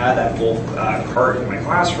great that I had that full cart in my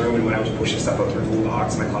classroom, and when I was pushing stuff out through Google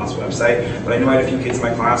Docs, my class website. But I knew I had a few kids in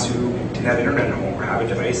my class who didn't have internet at home or have a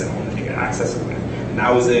device at home that they could access it with. And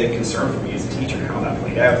that was a concern for me as a teacher and how that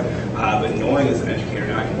played out. But knowing as an educator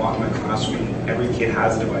now, I can walk in my classroom and every kid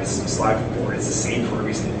has a device, some slide board. It's the same for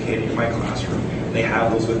every single kid in my classroom. They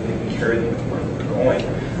have those with them, they can carry them with them wherever they're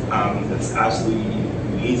going. That's absolutely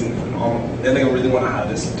amazing, phenomenal. The other thing I really want to have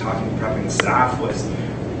this talking and prepping the staff was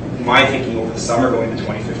my thinking over the summer going to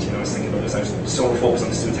 2015. I was thinking about this. I was so focused on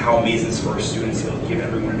the students, how amazing this is for our students. You'll give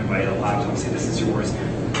everyone a device, a laptop, say this is yours,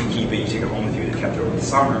 you keep it, you take it home with you. They kept it over the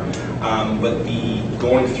summer. But the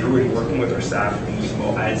going through it and working with our staff,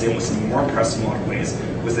 I'd say almost more impressive in a lot of ways,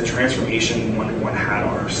 was the transformation one had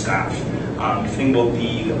on our staff. Think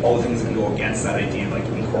about all the things that can go against that idea of like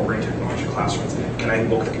incorporating technology in classrooms. Can I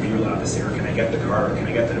book the computer lab this year? Can I get the card? Can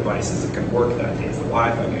I get the devices that can work that day? Is the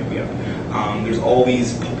Wi-Fi going to be up? There's all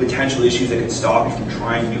these potential issues that can stop you from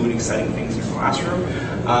trying new and exciting things in your classroom.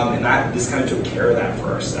 And this kind of took care of that for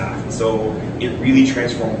our staff. And so it really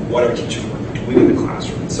transformed what our teachers were doing in the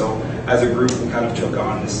classroom. And so as a group, we kind of took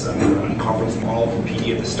on this conference model from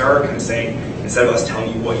PD at the start, kind of saying, instead of us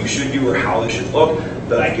telling you what you should do or how they should look,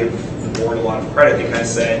 that I give the board a lot of credit. They kind of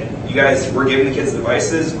said, you guys, we're giving the kids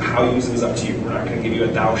devices, how you use them is up to you. We're not going to give you a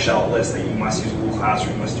thou shalt list that you must use Google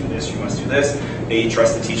Classroom, you must do this, you must do this. They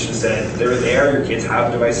trust the teacher and said, they're there, your kids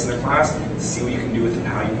have devices in their class, see what you can do with them,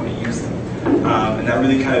 how you want to use them. And that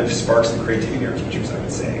really kind of sparks some creativity in our teachers, I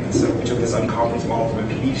would say. And so we took this unconference model from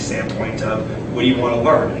a PD standpoint of, what do you want to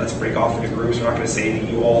learn? Let's break off into groups. We're not going to say that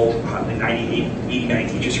you all, the 89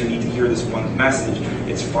 teachers here need to hear this one message.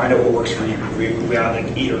 It's find out what works for you. We have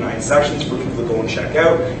like 8 or 9 sections for people to go and check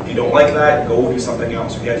out. If you don't like that, go do something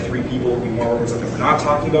else. If you have 3 people who want to work on something we're not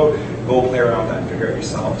talking about, go play around with that and figure it out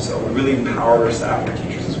yourself. So we really empowered our staff and our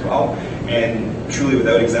teachers as well. And truly,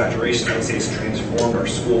 without exaggeration, I would say it's transformed our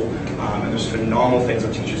school. And there's phenomenal things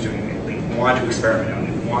our teachers doing. They wanted to experiment on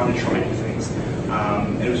it. They wanted to try new things.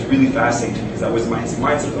 And it was really fascinating to me because that was my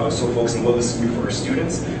mindset. I was so focused on what this would be for our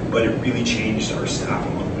students, but it really changed our staff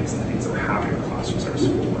in a lot of ways. And the things that were happening in our classrooms, our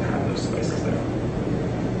school, and having those devices there.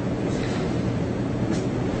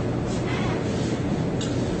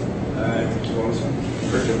 Keep on this one.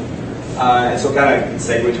 And so kind of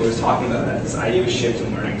segue to what I was talking about, that this idea of a shift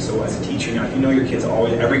in learning. So as a teacher, now, if you know your kids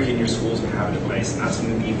every kid in your school is going to have a device, and that's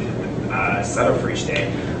going to be the setup for each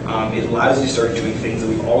day. It allows you to start doing things that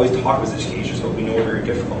we've always taught as educators, but we know are very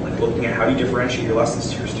difficult, like looking at how you differentiate your lessons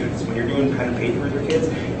to your students. When you're doing pen and paper with your kids,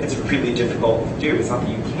 it's really difficult to do. It's not that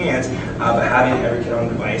you can't, but having every kid on a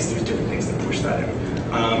device, there's different things that push that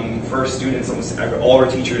out. For our students, almost all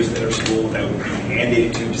our teachers at our school that would be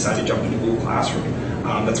mandated to decide to jump into Google Classroom.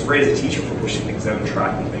 That's great as a teacher for pushing things out and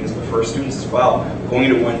tracking things, but for our students as well, going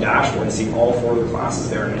into one dashboard and seeing all 4 of the classes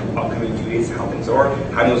there and upcoming due dates and how things are,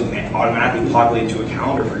 having those automatically populate into a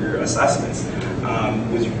calendar for your assessments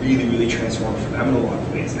was really, really transformative for them in a lot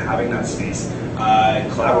of ways. And having that space,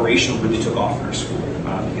 collaboration really took off in our school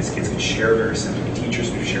because kids could share very simply, teachers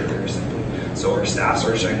could share very simply. So our staff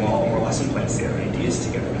started sharing more lesson plans together, ideas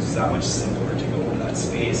together. It was that much simpler to go into that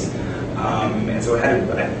space. And so it had,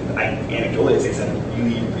 anecdotally, I'd say it's had a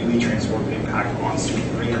really, really transformative impact on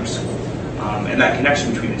student learning in our school. And that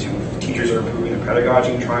connection between the two, if teachers are improving their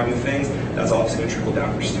pedagogy and trying new things, that's obviously going to trickle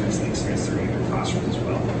down for students and the experience they're getting in their classrooms as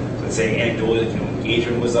well. So would say anecdotally, like,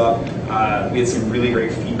 engagement was up. We had some really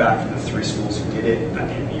great feedback from the 3 schools who did it at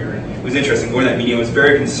the end of the year. And it was interesting going to that meeting. I was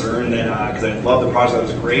very concerned that because I loved the project, that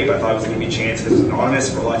was great, but I thought it was going to be a chance because it was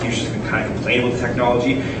anonymous. For a lot of teachers can kind of complain about the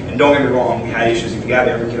technology. And don't get me wrong, we had issues. If you have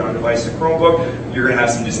every kid on a device and a Chromebook, you're going to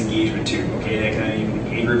have some disengagement too. Okay, like,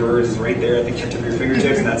 Angry Birds is right there at the tip of your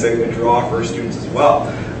fingertips, and that's a draw for students as well.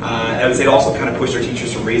 I would say it also kind of pushed our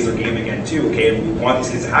teachers to raise their game again too. Okay, if we want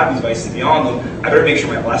these kids to have these devices beyond them, I better make sure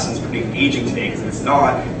my lesson's pretty engaging today, because if it's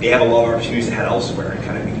not, they have a lot of opportunities to head elsewhere and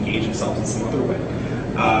kind of engage themselves in some other way.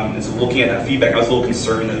 And so looking at that feedback, I was a little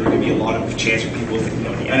concerned that there would be a lot of chance for people at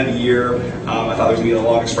the end of the year. I thought there was going to be a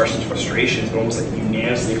lot of expressions of frustrations, but almost like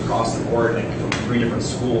unanimously across the board, and from 3 different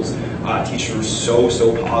schools, teachers were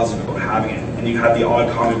so positive about having it. And you had the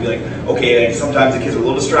odd comment be like, okay, like, sometimes the kids are a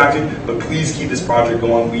little distracted, but please keep this project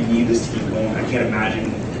going. We need this to keep going. I can't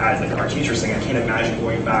imagine, as like our teacher saying, I can't imagine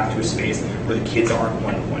going back to a space where the kids aren't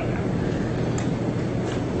one-to-one now.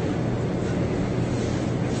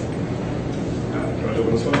 Do you want to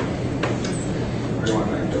open this one? Or do you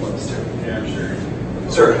want to open this too? Yeah,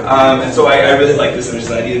 sure. Sure. And so I really like this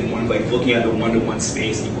idea of looking at the one-to-one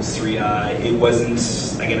space equals 3. It wasn't,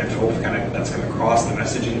 again, I hope that's kind of across the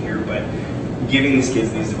messaging here, but giving these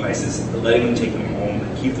kids these devices, letting them take them home,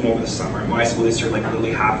 keep them over the summer. In my school this year,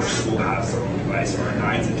 literally half our school has their own device. So our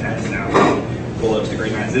 9s and 10s now roll out to the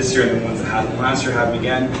grade 9s this year, and the ones that had them last year have them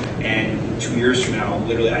again. And 2 years from now,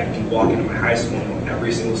 literally I can walk into my high school and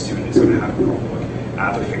every single student is going to have a Chromebook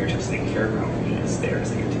at their fingertips. They can carry around with it. It's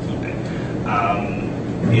theirs. They get to keep it.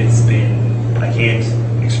 It's been, I can't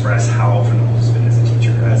express how phenomenal it's been as a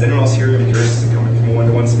teacher. Has anyone else here been curious coming from a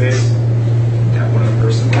one-to-one space? Have one other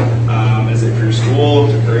person? Is it for your school,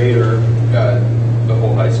 to grade, or? The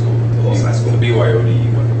whole high school. The whole high school. The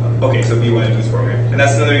BYOD one. Okay, so BYOD program. And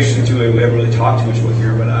that's another issue too, we haven't really talked too much about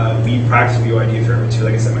here, but we practice BYOD a fair bit too.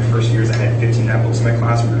 Like I said, my first years I had 15 netbooks in my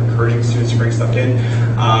class. We were encouraging students to bring stuff in.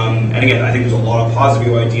 And again, I think there's a lot of positive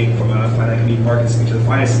BYOD, and from a finance need Mark can speak to the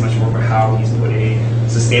finance much more about how he's put a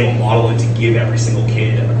sustainable model in to give every single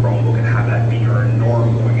kid a Chromebook and have that be our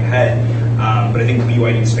norm going ahead. But I think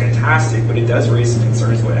BYD is fantastic, but it does raise some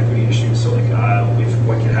concerns about equity issues. So if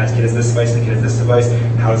what kid has this device and the kid has this device,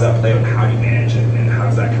 how does that play out, and how do you manage it, and how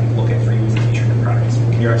does that kind of look at for you as a teacher in practice?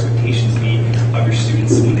 What can your expectations be of your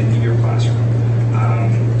students when they leave your classroom?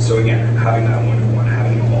 So again, having that one-to-one,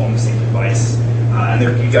 having them all on the same device, and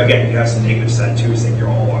again, you have some negative side too, saying you're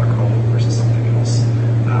all on a Chromebook versus something else.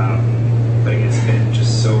 But again, it's been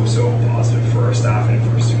just so positive for our staff and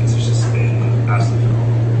for our students. It's just been absolutely phenomenal.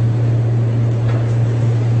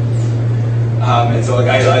 And so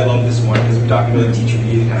I love this one because we're talking about teacher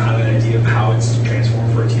need, kind of have an idea of how it's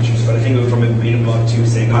transformed for our teachers. But I think from a main above too,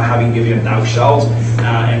 saying not having given them thou shells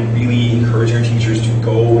and really encouraging our teachers to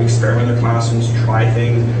go experiment in their classrooms, try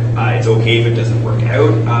things. It's okay if it doesn't work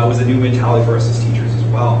out. Was a new mentality for us as teachers as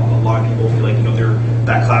well. A lot of people feel like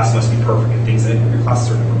that class must be perfect, and things that your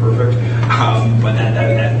classes are never perfect. But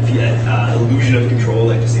that illusion of control,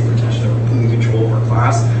 like to say we're teaching them completely control of our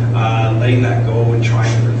class, letting that go and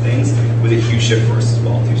trying different things was a huge shift for us as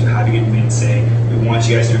well too. So having it and say, we want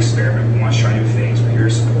you guys to experiment, we want you to try new things, we're here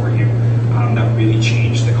to support you. That really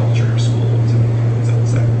changed the culture of school.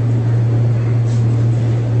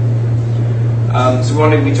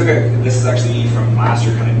 We took this is actually from last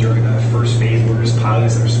year, kind of during the first phase, we were just piloting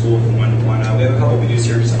this at our school from one-to-one. We have a couple of videos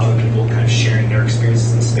here, just other people kind of sharing their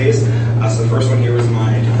experiences in the space. So the first one here was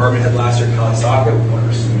my department head last year, Kelly Socket, with one of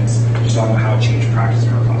our students, just talking about how it changed practice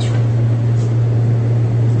in our classroom.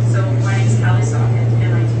 So my name is Kelly Socket,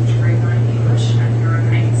 and I teach grade 9 English at Huron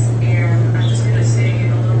Heights. And I'm just going to say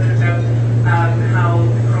a little bit about how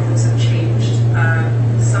the Chromebooks have changed.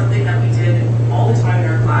 Something that we did all the time in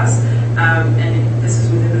our class, and this is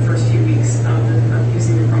within the first few weeks of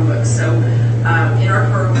using the Chromebooks. So in our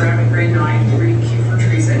program at grade 9, we read Q for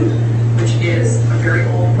Treason, which is a very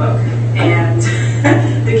old book. And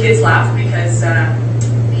the kids laugh because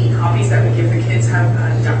the copies that we give the kids have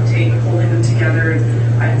duct tape holding them together,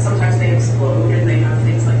 and sometimes they explode and they have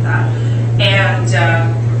things like that. And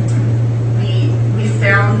we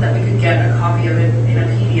found that we could get a copy of it in a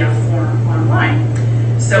PDF form online.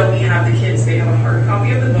 So we have the kids, they have a hard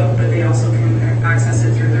copy of the book, but they also can access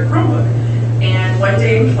it through their Chromebook. And one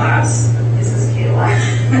day in class, this is Kayla,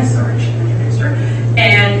 sorry, she introduced her,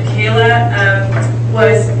 and Kayla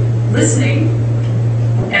was listening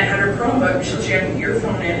and had her Chromebook, she had an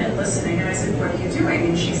earphone in and listening, and I said, what are you doing?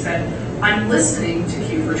 And she said, I'm listening to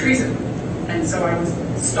Q for Treason. And so I was,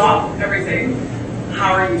 stop everything,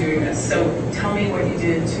 how are you doing this? So tell me what you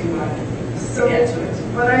did to get to it.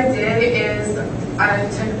 What I did is I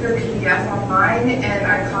took their PDF online and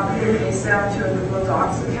I copied and pasted it onto a Google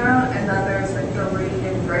Docs account,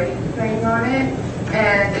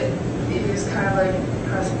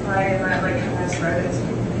 read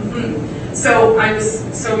it. So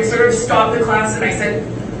we sort of stopped the class and I said,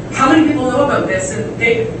 how many people know about this? And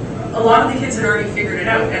a lot of the kids had already figured it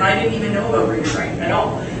out, and I didn't even know about read and write at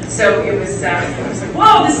all. So it was like,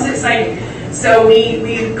 whoa, this is exciting. So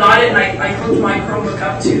we got it, and I hooked my Chromebook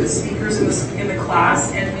up to the speakers in the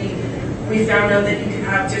class, and we found out that you can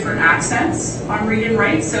have different accents on read and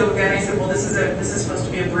write. So then I said, well, this is supposed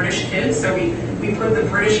to be a British kid, so we put the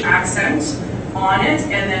British accent on it,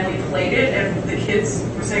 and then we played it, and the kids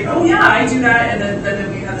were saying, oh yeah, I do that, and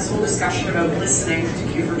then we had this whole discussion about listening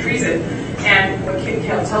to Cue for Treason. And what Kit,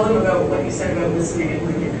 tell them about what you said about listening and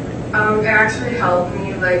reading. It actually helped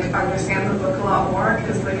me like understand the book a lot more,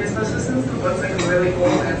 because like especially since the book's like really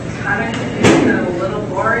old and it's kind of confusing and a little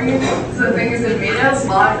boring. So the thing is, it made it a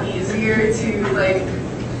lot easier to like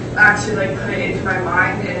actually like put it into my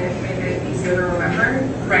mind, and it made it easier to remember.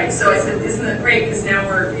 Right. So I said, isn't that great? Because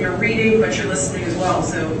now you're reading, but you're listening as well.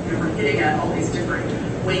 So we're getting at all these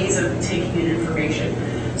different ways of taking in information.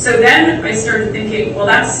 So then I started thinking, well,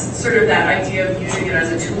 that's sort of that idea of using it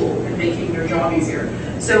as a tool and making your job easier.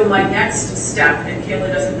 So my next step, and Kayla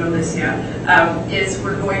doesn't know this yet, is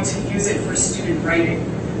we're going to use it for student writing.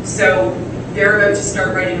 So they're about to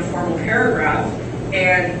start writing a formal paragraph,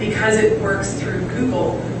 and because it works through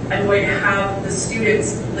Google, I'm going to have the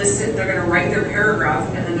students listen. They're going to write their paragraph,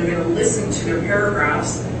 and then they're going to listen to their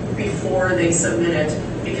paragraphs before they submit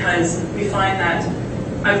it, because we find that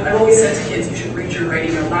I've always said to kids, you should read your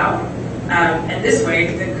writing out loud. And this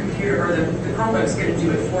way, the computer or the Chromebook's going to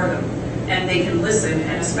do it for them. And they can listen,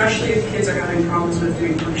 and especially if kids are having problems with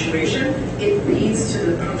doing punctuation, it reads to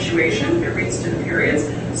the punctuation, it reads to the periods,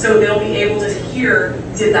 so they'll be able to hear,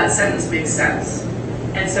 did that sentence make sense?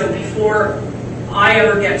 And so before I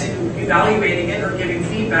ever get to evaluating it or giving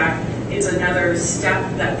feedback, it's another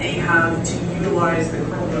step that they have to utilize the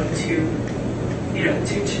Chromebook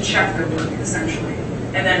to check their work, essentially.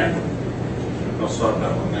 And then I'll stop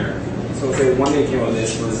that one there. So I'll say one thing that came out of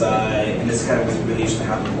this was, and this kind of was really interesting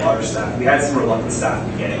to have with a lot of staff. We had some reluctant staff at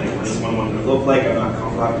the beginning, like, what does one going to look like? I'm not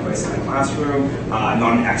confident with my classroom. I'm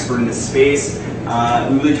not an expert in this space.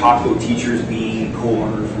 We really talked about teachers being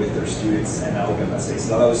co-learners with their students and open that space.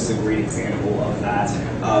 So that was just a great example of that.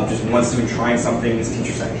 Just one student trying something, his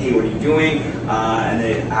teacher said, hey, what are you doing? And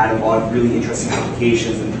they had a lot of really interesting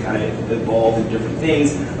applications and kind of evolved in different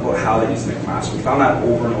things about how they use it in the classroom. We found that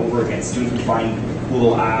over and over again. Students would find cool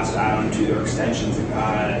little apps to add on to their extensions in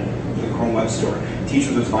the Chrome Web Store.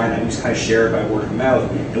 Teachers would find that, we just kind of share it by word of mouth,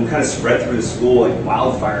 and we kind of spread through the school like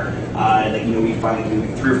wildfire. We find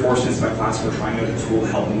like 3 or 4 students in my class were trying out a tool to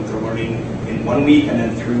help them with their learning in 1 week, and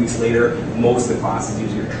then 3 weeks later, most of the classes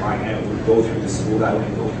usually are trying out would go through the school that way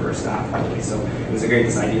and go through our staff that way. So it was a great,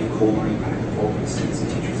 this idea of co-learning kind of forward with students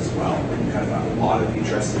and teachers as well, and kind of a lot of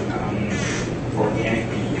interesting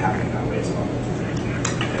organically happening that way as well.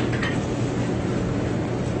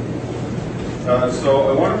 So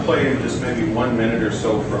I want to play just maybe 1 minute or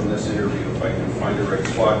so from this interview, if I can find the right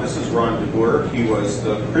spot. This is Ron DeBoer. He was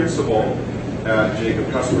the principal at Jacob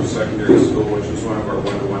Cuthbert Secondary School, which was one of our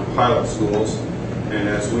one-to-one pilot schools. And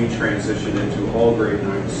as we transitioned into all grade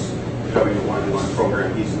 9s having a one-to-one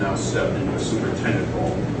program, he's now stepped into a superintendent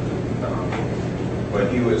role.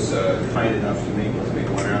 But he was kind enough to meet with me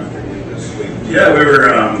one afternoon this week. Yeah, we were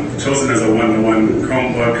chosen as a one-to-one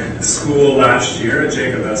Chromebook school last year at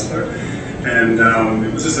Jacob Cuthbert. And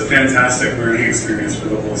it was just a fantastic learning experience for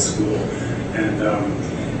the whole school. And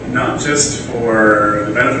not just for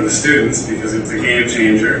the benefit of the students, because it was a game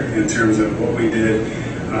changer in terms of what we did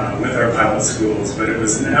with our pilot schools, but it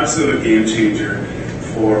was an absolute game changer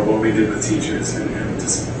for what we did with teachers and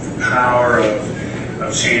just the power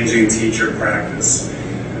of changing teacher practice.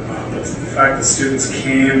 The fact that students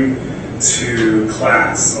came to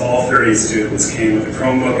class, all 30 students came with a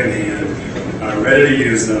Chromebook in hand, ready to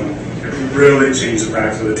use them. It really changed the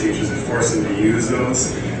practice of the teachers. It forced them to use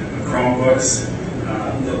those Chromebooks,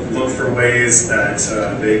 look for ways that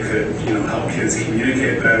they could, help kids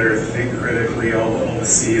communicate better, think critically, all the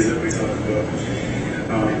C's that we talk about.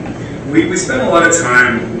 We spent a lot of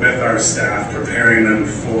time with our staff preparing them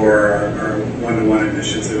for our one-to-one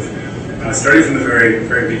initiative. Starting from the very,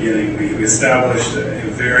 very beginning, we established a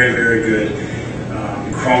very, very good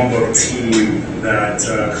Chromebook team that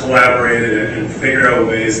collaborated and figured out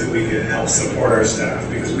ways that we could help support our staff,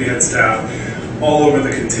 because we had staff all over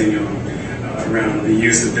the continuum around the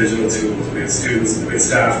use of digital tools. We had students, we had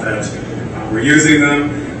staff that were using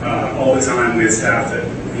them all the time. We had staff that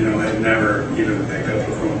had never even picked up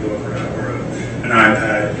a Chromebook or an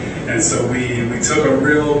iPad, and so we took a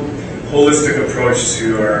real holistic approach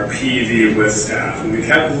to our PED with staff. And we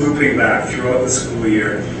kept looping back throughout the school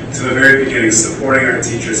year to the very beginning, supporting our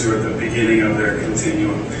teachers who are at the beginning of their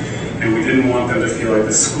continuum. And we didn't want them to feel like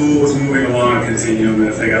the school was moving along a continuum, and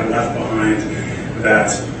if they got left behind, that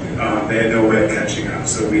they had no way of catching up.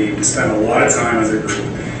 So we spent a lot of time as a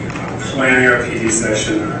group planning our PD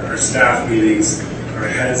session, our staff meetings, our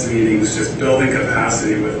heads meetings, just building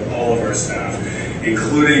capacity with all of our staff,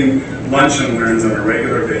 including lunch and learns on a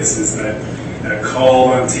regular basis that call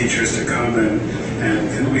on teachers to come in.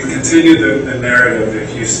 And we've continued the narrative.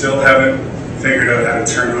 If you still haven't figured out how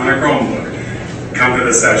to turn on a Chromebook, come to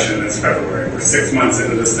the session. It's February. We're 6 months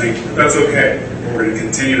into this thing. But that's okay. We're going to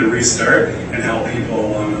continue to restart and help people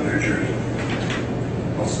along on their journey.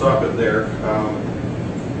 I'll stop it there.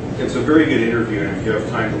 It's a very good interview, and if you have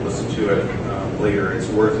time to listen to it later, it's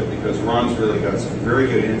worth it, because Ron's really got some very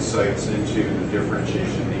good insights into the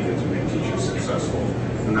differentiation needed to make teachers successful,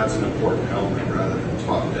 and that's an important element rather than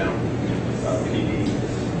top-down PD.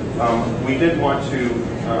 We did want to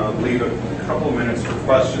leave a couple of minutes for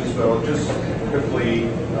questions, but I'll just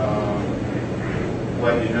quickly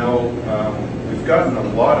let you know we've gotten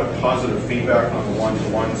a lot of positive feedback on the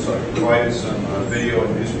one-to-one, so I provided some video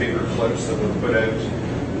and newspaper clips that were put out.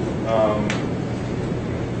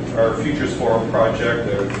 Our Futures Forum project,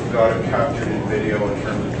 I've got it captured in video in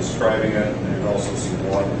terms of describing it, and also some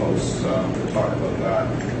blog posts to talk about that,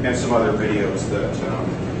 and some other videos that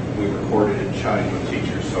we recorded in chatting with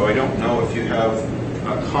teachers. So I don't know if you have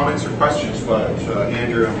comments or questions, but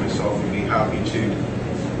Andrew and myself would be happy to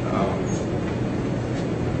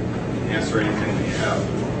answer anything that you have.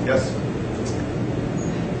 Yes?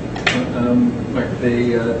 Mark,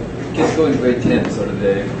 the kids go in grade 10, so do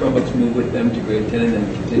the Chromebooks move with them to grade 10 and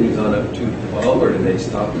then continues on up to 12, or do they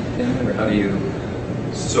stop at 10, or how do you?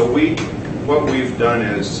 So what we've done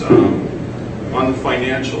is, on the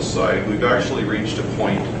financial side, we've actually reached a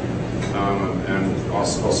point, and I'll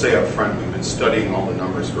say up front, we've been studying all the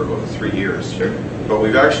numbers for about 3 years. Sure. But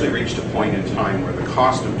we've actually reached a point in time where the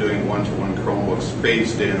cost of doing one-to-one Chromebooks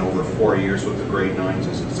phased in over 4 years with the grade 9s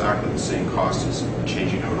is exactly the same cost as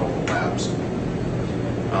changing out all the labs.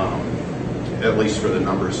 At least for the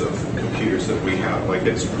numbers of computers that we have. Like,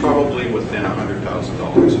 it's probably within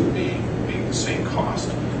 $100,000 of being the same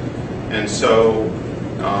cost. And so,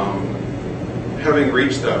 having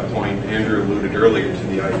reached that point, Andrew alluded earlier to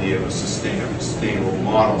the idea of a sustainable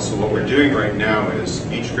model. So what we're doing right now is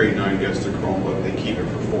each grade 9 gets their Chromebook, they keep it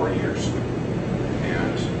for 4 years.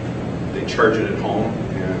 And they charge it at home,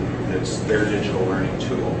 and it's their digital learning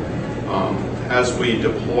tool. As we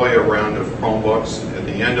deploy a round of Chromebooks, at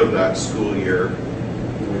the end of that school year,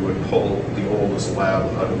 we would pull the oldest lab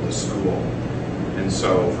out of the school. And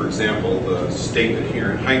so, for example, the state that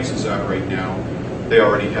Huron Heights is at right now, they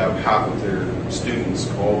already have half of their students,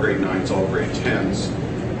 all grade 9s, all grade 10s,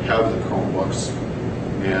 have the Chromebooks,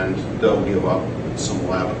 and they'll give up some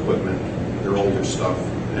lab equipment, their older stuff.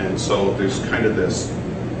 And so there's kind of this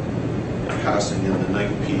passing in the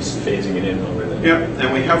night piece. Phasing it in over there. Yeah,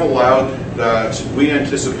 and we have allowed that. We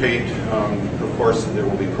anticipate, of course, that there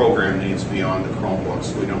will be program needs beyond the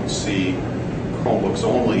Chromebooks. We don't see Chromebooks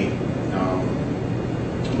only,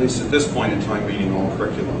 at least at this point in time, meeting all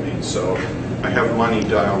curriculum needs. So I have money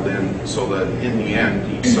dialed in so that in the end,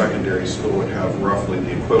 each secondary school would have roughly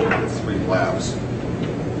the equivalent of 3 labs.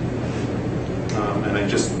 And I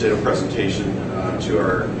just did a presentation to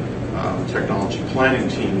our technology planning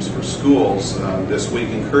teams for schools this week,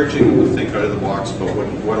 encouraging them to think out of the box about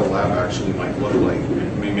what a lab actually might look like.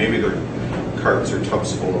 I mean, maybe their carts or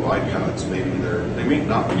tubs full of iPads, maybe they may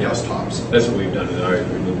not be desktops. That's what we've done in ours.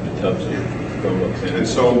 We moved the tubs and Chromebooks in. And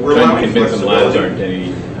so we're trying allowing to convince them labs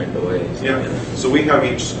flexibility. aren't any type of ways. Yeah. So we have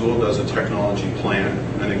each school does a technology plan,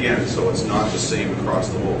 and again, so it's not the same across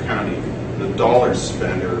the whole county. The dollars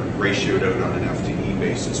spent are ratioed out on an FTE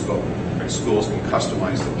basis, but schools can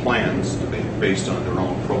customize the plans based on their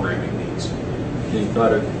own programming needs. You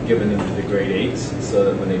thought of giving them to the grade 8s so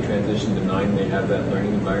that when they transition to 9, they have that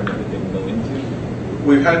learning environment that they can go into?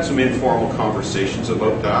 We've had some informal conversations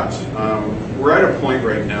about that. We're at a point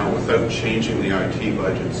right now, without changing the IT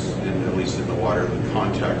budgets, at least in the Waterloo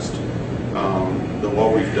context, that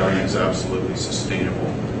what we've done is absolutely sustainable.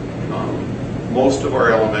 Most of our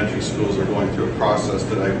elementary schools are going through a process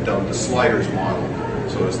that I've dubbed the sliders model.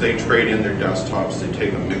 So as they trade in their desktops, they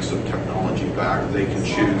take a mix of technology back. They can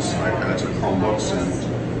choose iPads or Chromebooks,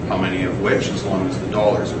 and how many of which, as long as the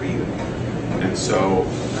dollars are even. And so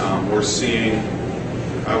we're seeing,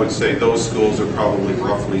 I would say those schools are probably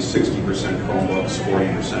roughly 60% Chromebooks,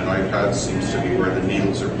 40% iPads seems to be where the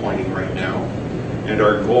needles are pointing right now. And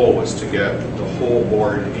our goal was to get the whole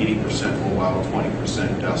board 80% mobile,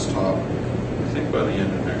 20% desktop, by the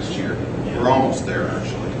end of next year. We're almost there,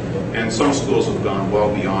 actually. And some schools have gone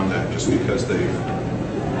well beyond that just because they've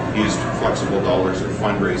used flexible dollars or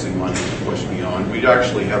fundraising money to push beyond. We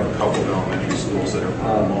actually have a couple of elementary schools that are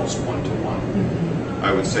almost one-to-one.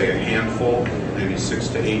 I would say a handful, maybe 6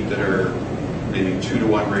 to 8 that are maybe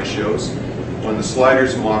 2-to-1 ratios. When the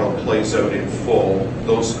sliders model plays out in full,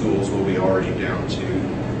 those schools will be already down to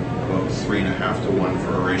about 3.5 to 1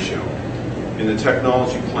 for a ratio. In the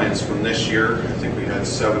technology plans from this year, I think we had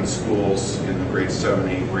 7 schools in the grade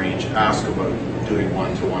 7-8 range ask about doing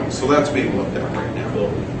 1-to-1. So that's being looked at right now.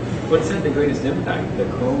 What's had the greatest impact, the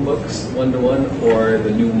Chromebooks 1-to-1 or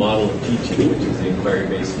the new model of teaching, which is the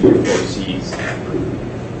inquiry-based year 4 Cs?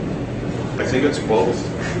 I think it's both.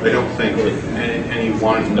 I don't think any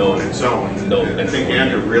one on its own. No, I think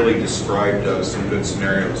Andrew really described some good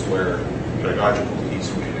scenarios where pedagogical piece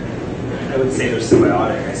made it. I would say they're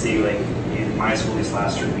symbiotic. I see, like, in my school this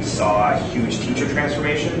last year, we saw a huge teacher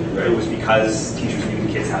transformation. Right. It was because teachers knew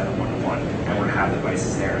the kids had them 1-to-1 and we're going to have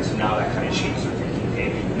devices there. And so now that kind of changes their thinking.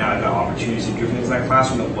 Okay, now I've got opportunities to do things in that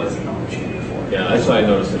classroom that wasn't an opportunity before. Yeah, that's what I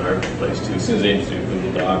noticed in our place too. As soon as they introduced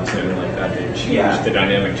Google Docs and everything like that, they changed the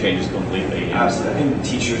dynamic changes completely. Absolutely. I think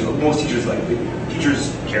teachers, most teachers,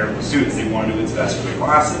 teachers care about students. They want to do what's best for their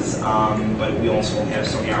classes, but we also only have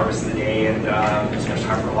so many hours in the day and so much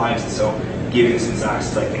time for our lives. And so giving students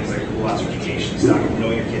access to things like Google Education stuff,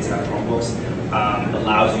 knowing your kids have Chromebooks,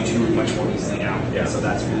 allows you to do it much more easily now. Yeah. So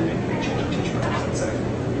that's really been a big change in teaching practice, I'd say.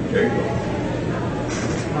 Very cool.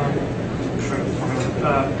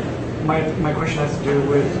 My question has to do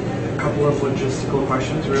with a couple of logistical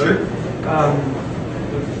questions, really. Sure.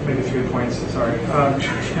 Maybe 3 points, sorry.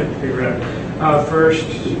 To figure it out. First,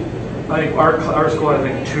 I think our school has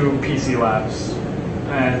like 2 PC labs,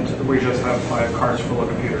 and we just have 5 carts full of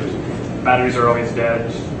computers. Batteries are always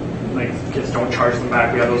dead. Like, kids don't charge them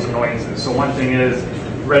back. We have those annoyances. So one thing is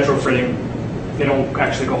retrofitting. They don't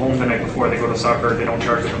actually go home the night before they go to soccer. They don't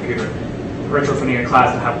charge the computer. Retrofitting a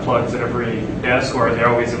class and have plugs at every desk, or they're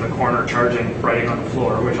always in the corner charging, writing on the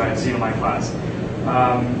floor, which I had seen in my class.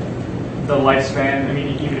 The lifespan, I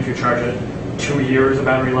mean, even if you charge it 2 years, the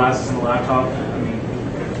battery lasts in the laptop. I mean,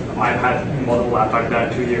 I've had multiple laptops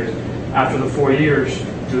that 2 years. After the 4 years,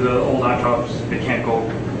 do the old laptops, they can't go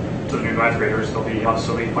to the new ninth graders, they'll be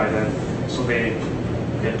obsolete by then. So they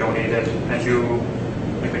get donated, and you,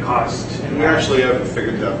 like the cost. We actually haven't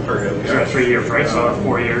figured that part out yet. 3 years, right? So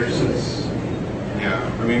 4 years is... Yeah,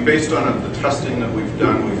 I mean, based on the testing that we've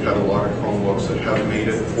done, we've had a lot of Chromebooks that have made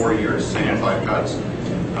it 4 years, same with iPads.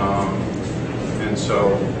 And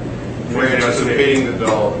so we're anticipating that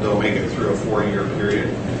they'll make it through a 4-year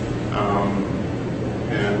period.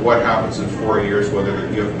 And what happens in 4 years, whether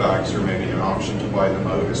they're give backs or maybe an option to buy them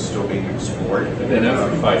out, is still being explored. But then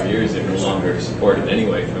after 5 years, they're no longer supported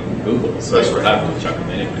anyway from Google, so we'll have to chuck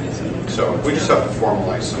them anyway. So we just have to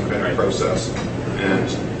formalize some kind of process. And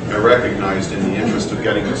I recognized in the interest of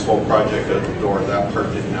getting this whole project out the door, that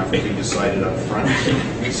part didn't have to be decided up front.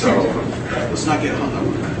 So let's not get hung up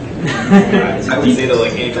on that. I would say that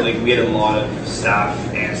like we had a lot of staff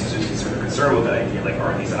and students who were concerned with that idea, like,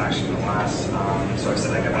 are these actually going to last? So I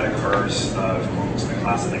said, like, I've had a course of Chromebooks in my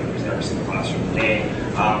class that was every single classroom today.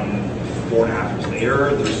 4.5 years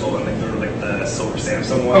later, they're still in the silver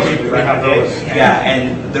Samsung ones. Okay, we have those. Yeah,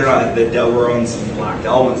 and they're not like the Dell. We're on some black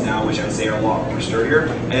Dell ones now, which I would say are a lot more sturdier.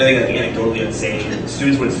 And I think, like, anecdotally, I'd say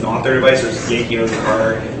students, when it's not their device or it's yanking out of the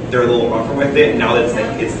car, they're a little rougher with it. Now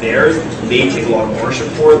that it's theirs, they take a lot of ownership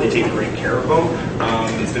for it. They take great care of them.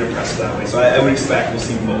 It's been impressive that way. So I would expect we'll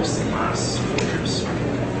see most in the last 4 years.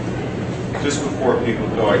 Just before people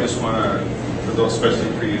go, I just want to, for those,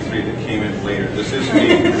 especially for you 3 that came in later, this is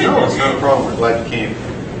me. No, it's not a problem. We're glad you came.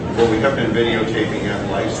 Well, we have been videotaping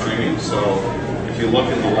and live streaming, so if you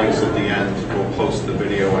look in the links at the end, we'll post the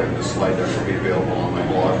video and the slide deck will be available on my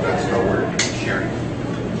blog. That's how we're sharing.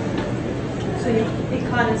 So your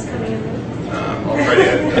econ is coming in? I'll try to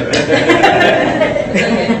edit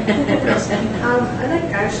Yes. I'd like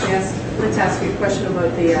to ask you a question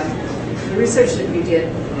about the research that you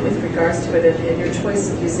did with regards to it and your choice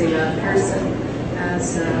of using Pearson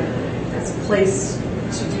as a place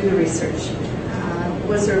to do the research.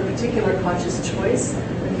 Was there a particular conscious choice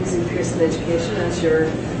of using Pearson Education as your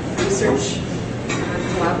research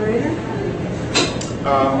collaborator?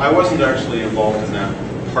 I wasn't actually involved in that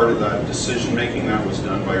part of that decision making. That was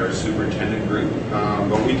done by our superintendent group.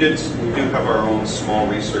 But we do have our own small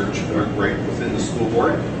research group right within the school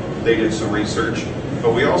board. They did some research,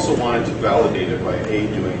 but we also wanted to validate it by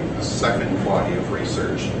doing a second body of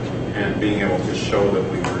research and being able to show that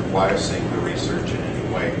we were biasing the research in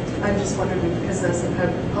any way. I'm just wondering, because as a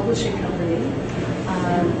publishing company,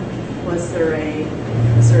 was there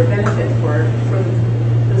a benefit for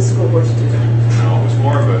the school board to do that? No, it was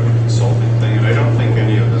more of a consulting thing, and I don't think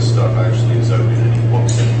any of this stuff actually is out in any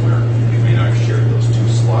books anywhere. You may not have shared those 2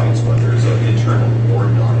 slides, but there's an internal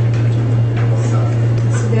board document about that.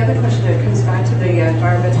 So the other question that comes back to the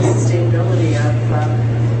environmental sustainability of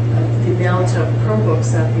the amount of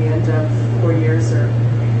Chromebooks at the end of 4 years or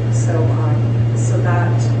so. So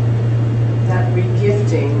that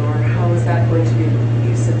regifting, or how is that going to be?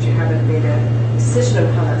 You said you haven't made a decision of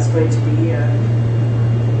how that's going to be.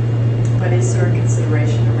 But is there a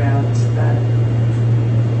consideration around that,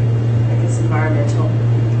 I guess, environmental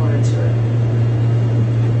component to it?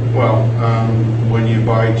 Well, when you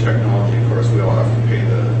buy technology, of course, we all have to pay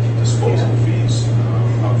the disposal fees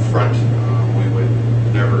up front. We would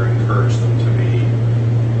never encourage them to be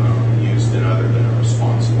used in other than a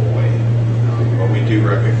responsible way. But we do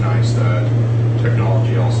recognize that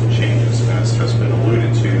technology also changes, and as has been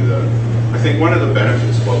alluded to, I think one of the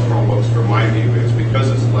benefits about Chromebooks, from my view, is because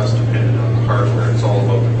it's less dependent on the hardware, it's all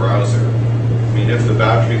about the browser. I mean, if the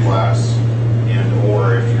battery lasts, and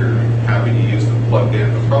or if you're having to use them plugged in,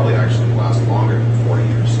 they'll probably actually last longer than 4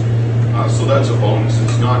 years. So that's a bonus.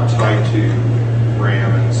 It's not tied to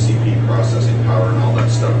RAM and CPU processing power and all that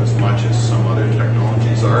stuff as much as some other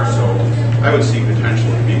technologies are. So I would see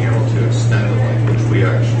potential in being able to extend the life, which we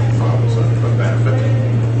actually thought was a benefit.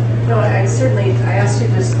 No, I asked you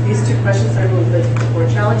these 2 questions that are a little bit more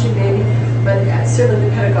challenging maybe, but certainly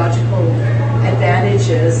the pedagogical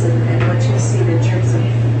advantages and what you've seen in terms of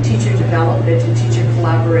teacher development and teacher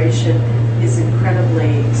collaboration is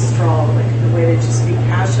incredibly strong. Like the way that you speak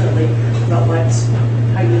passionately about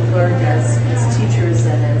how you've learned as teachers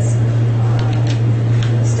and as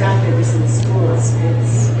staff members in the school, it's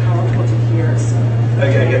powerful to hear. So. I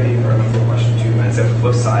get the environmental question too, and it's at the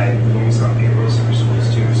flip side, we use it on papers for schools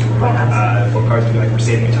too, so flip cards would be like, we're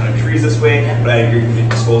saving a ton of trees this way, but I agree with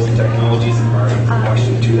disposing technologies and environmental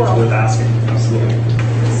question too, that's worth asking, absolutely.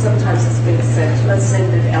 Sometimes it's been said, let's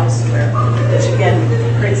send it elsewhere, which again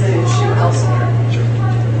creates an issue elsewhere. Sure.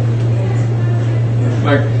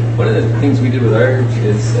 Mark, one of the things we did with ours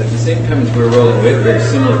is at the same time as we were rolling away, a very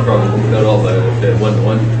similar problem, without all the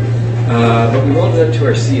one-to-one, but we rolled it out to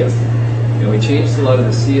our SIA. And we changed a lot of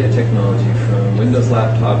the SIA technology from Windows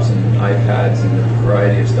laptops and iPads and a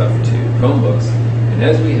variety of stuff to Chromebooks. And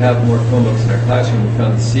as we have more Chromebooks in our classroom, we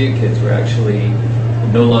found the SIA kids were actually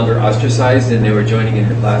no longer ostracized, and they were joining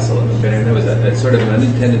into class a little better. And that was a sort of an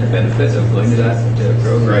unintended benefit of going to that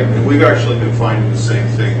program. Right, and we've actually been finding the same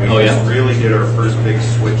thing. We just really did our first big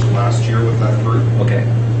switch last year with that group. Okay.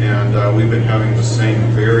 And we've been having the same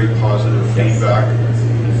very positive feedback.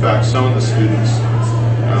 In fact, some of the students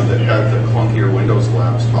that had the clunkier Windows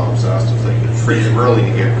laptops asked if they could trade them early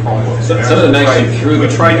to get Chromebooks. Some of them actually threw them.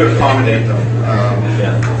 We tried to accommodate them.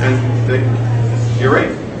 And you're right.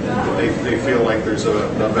 They feel like there's a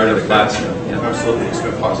better classroom. Yeah. Absolutely, it's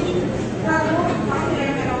been positive.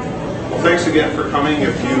 Well, thanks again for coming.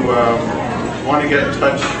 If you want to get in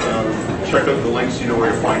touch, check out the links. You know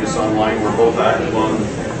where to find us online. We're both active on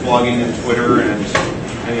blogging and Twitter and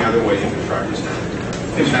any other way you can track us.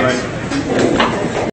 Thanks.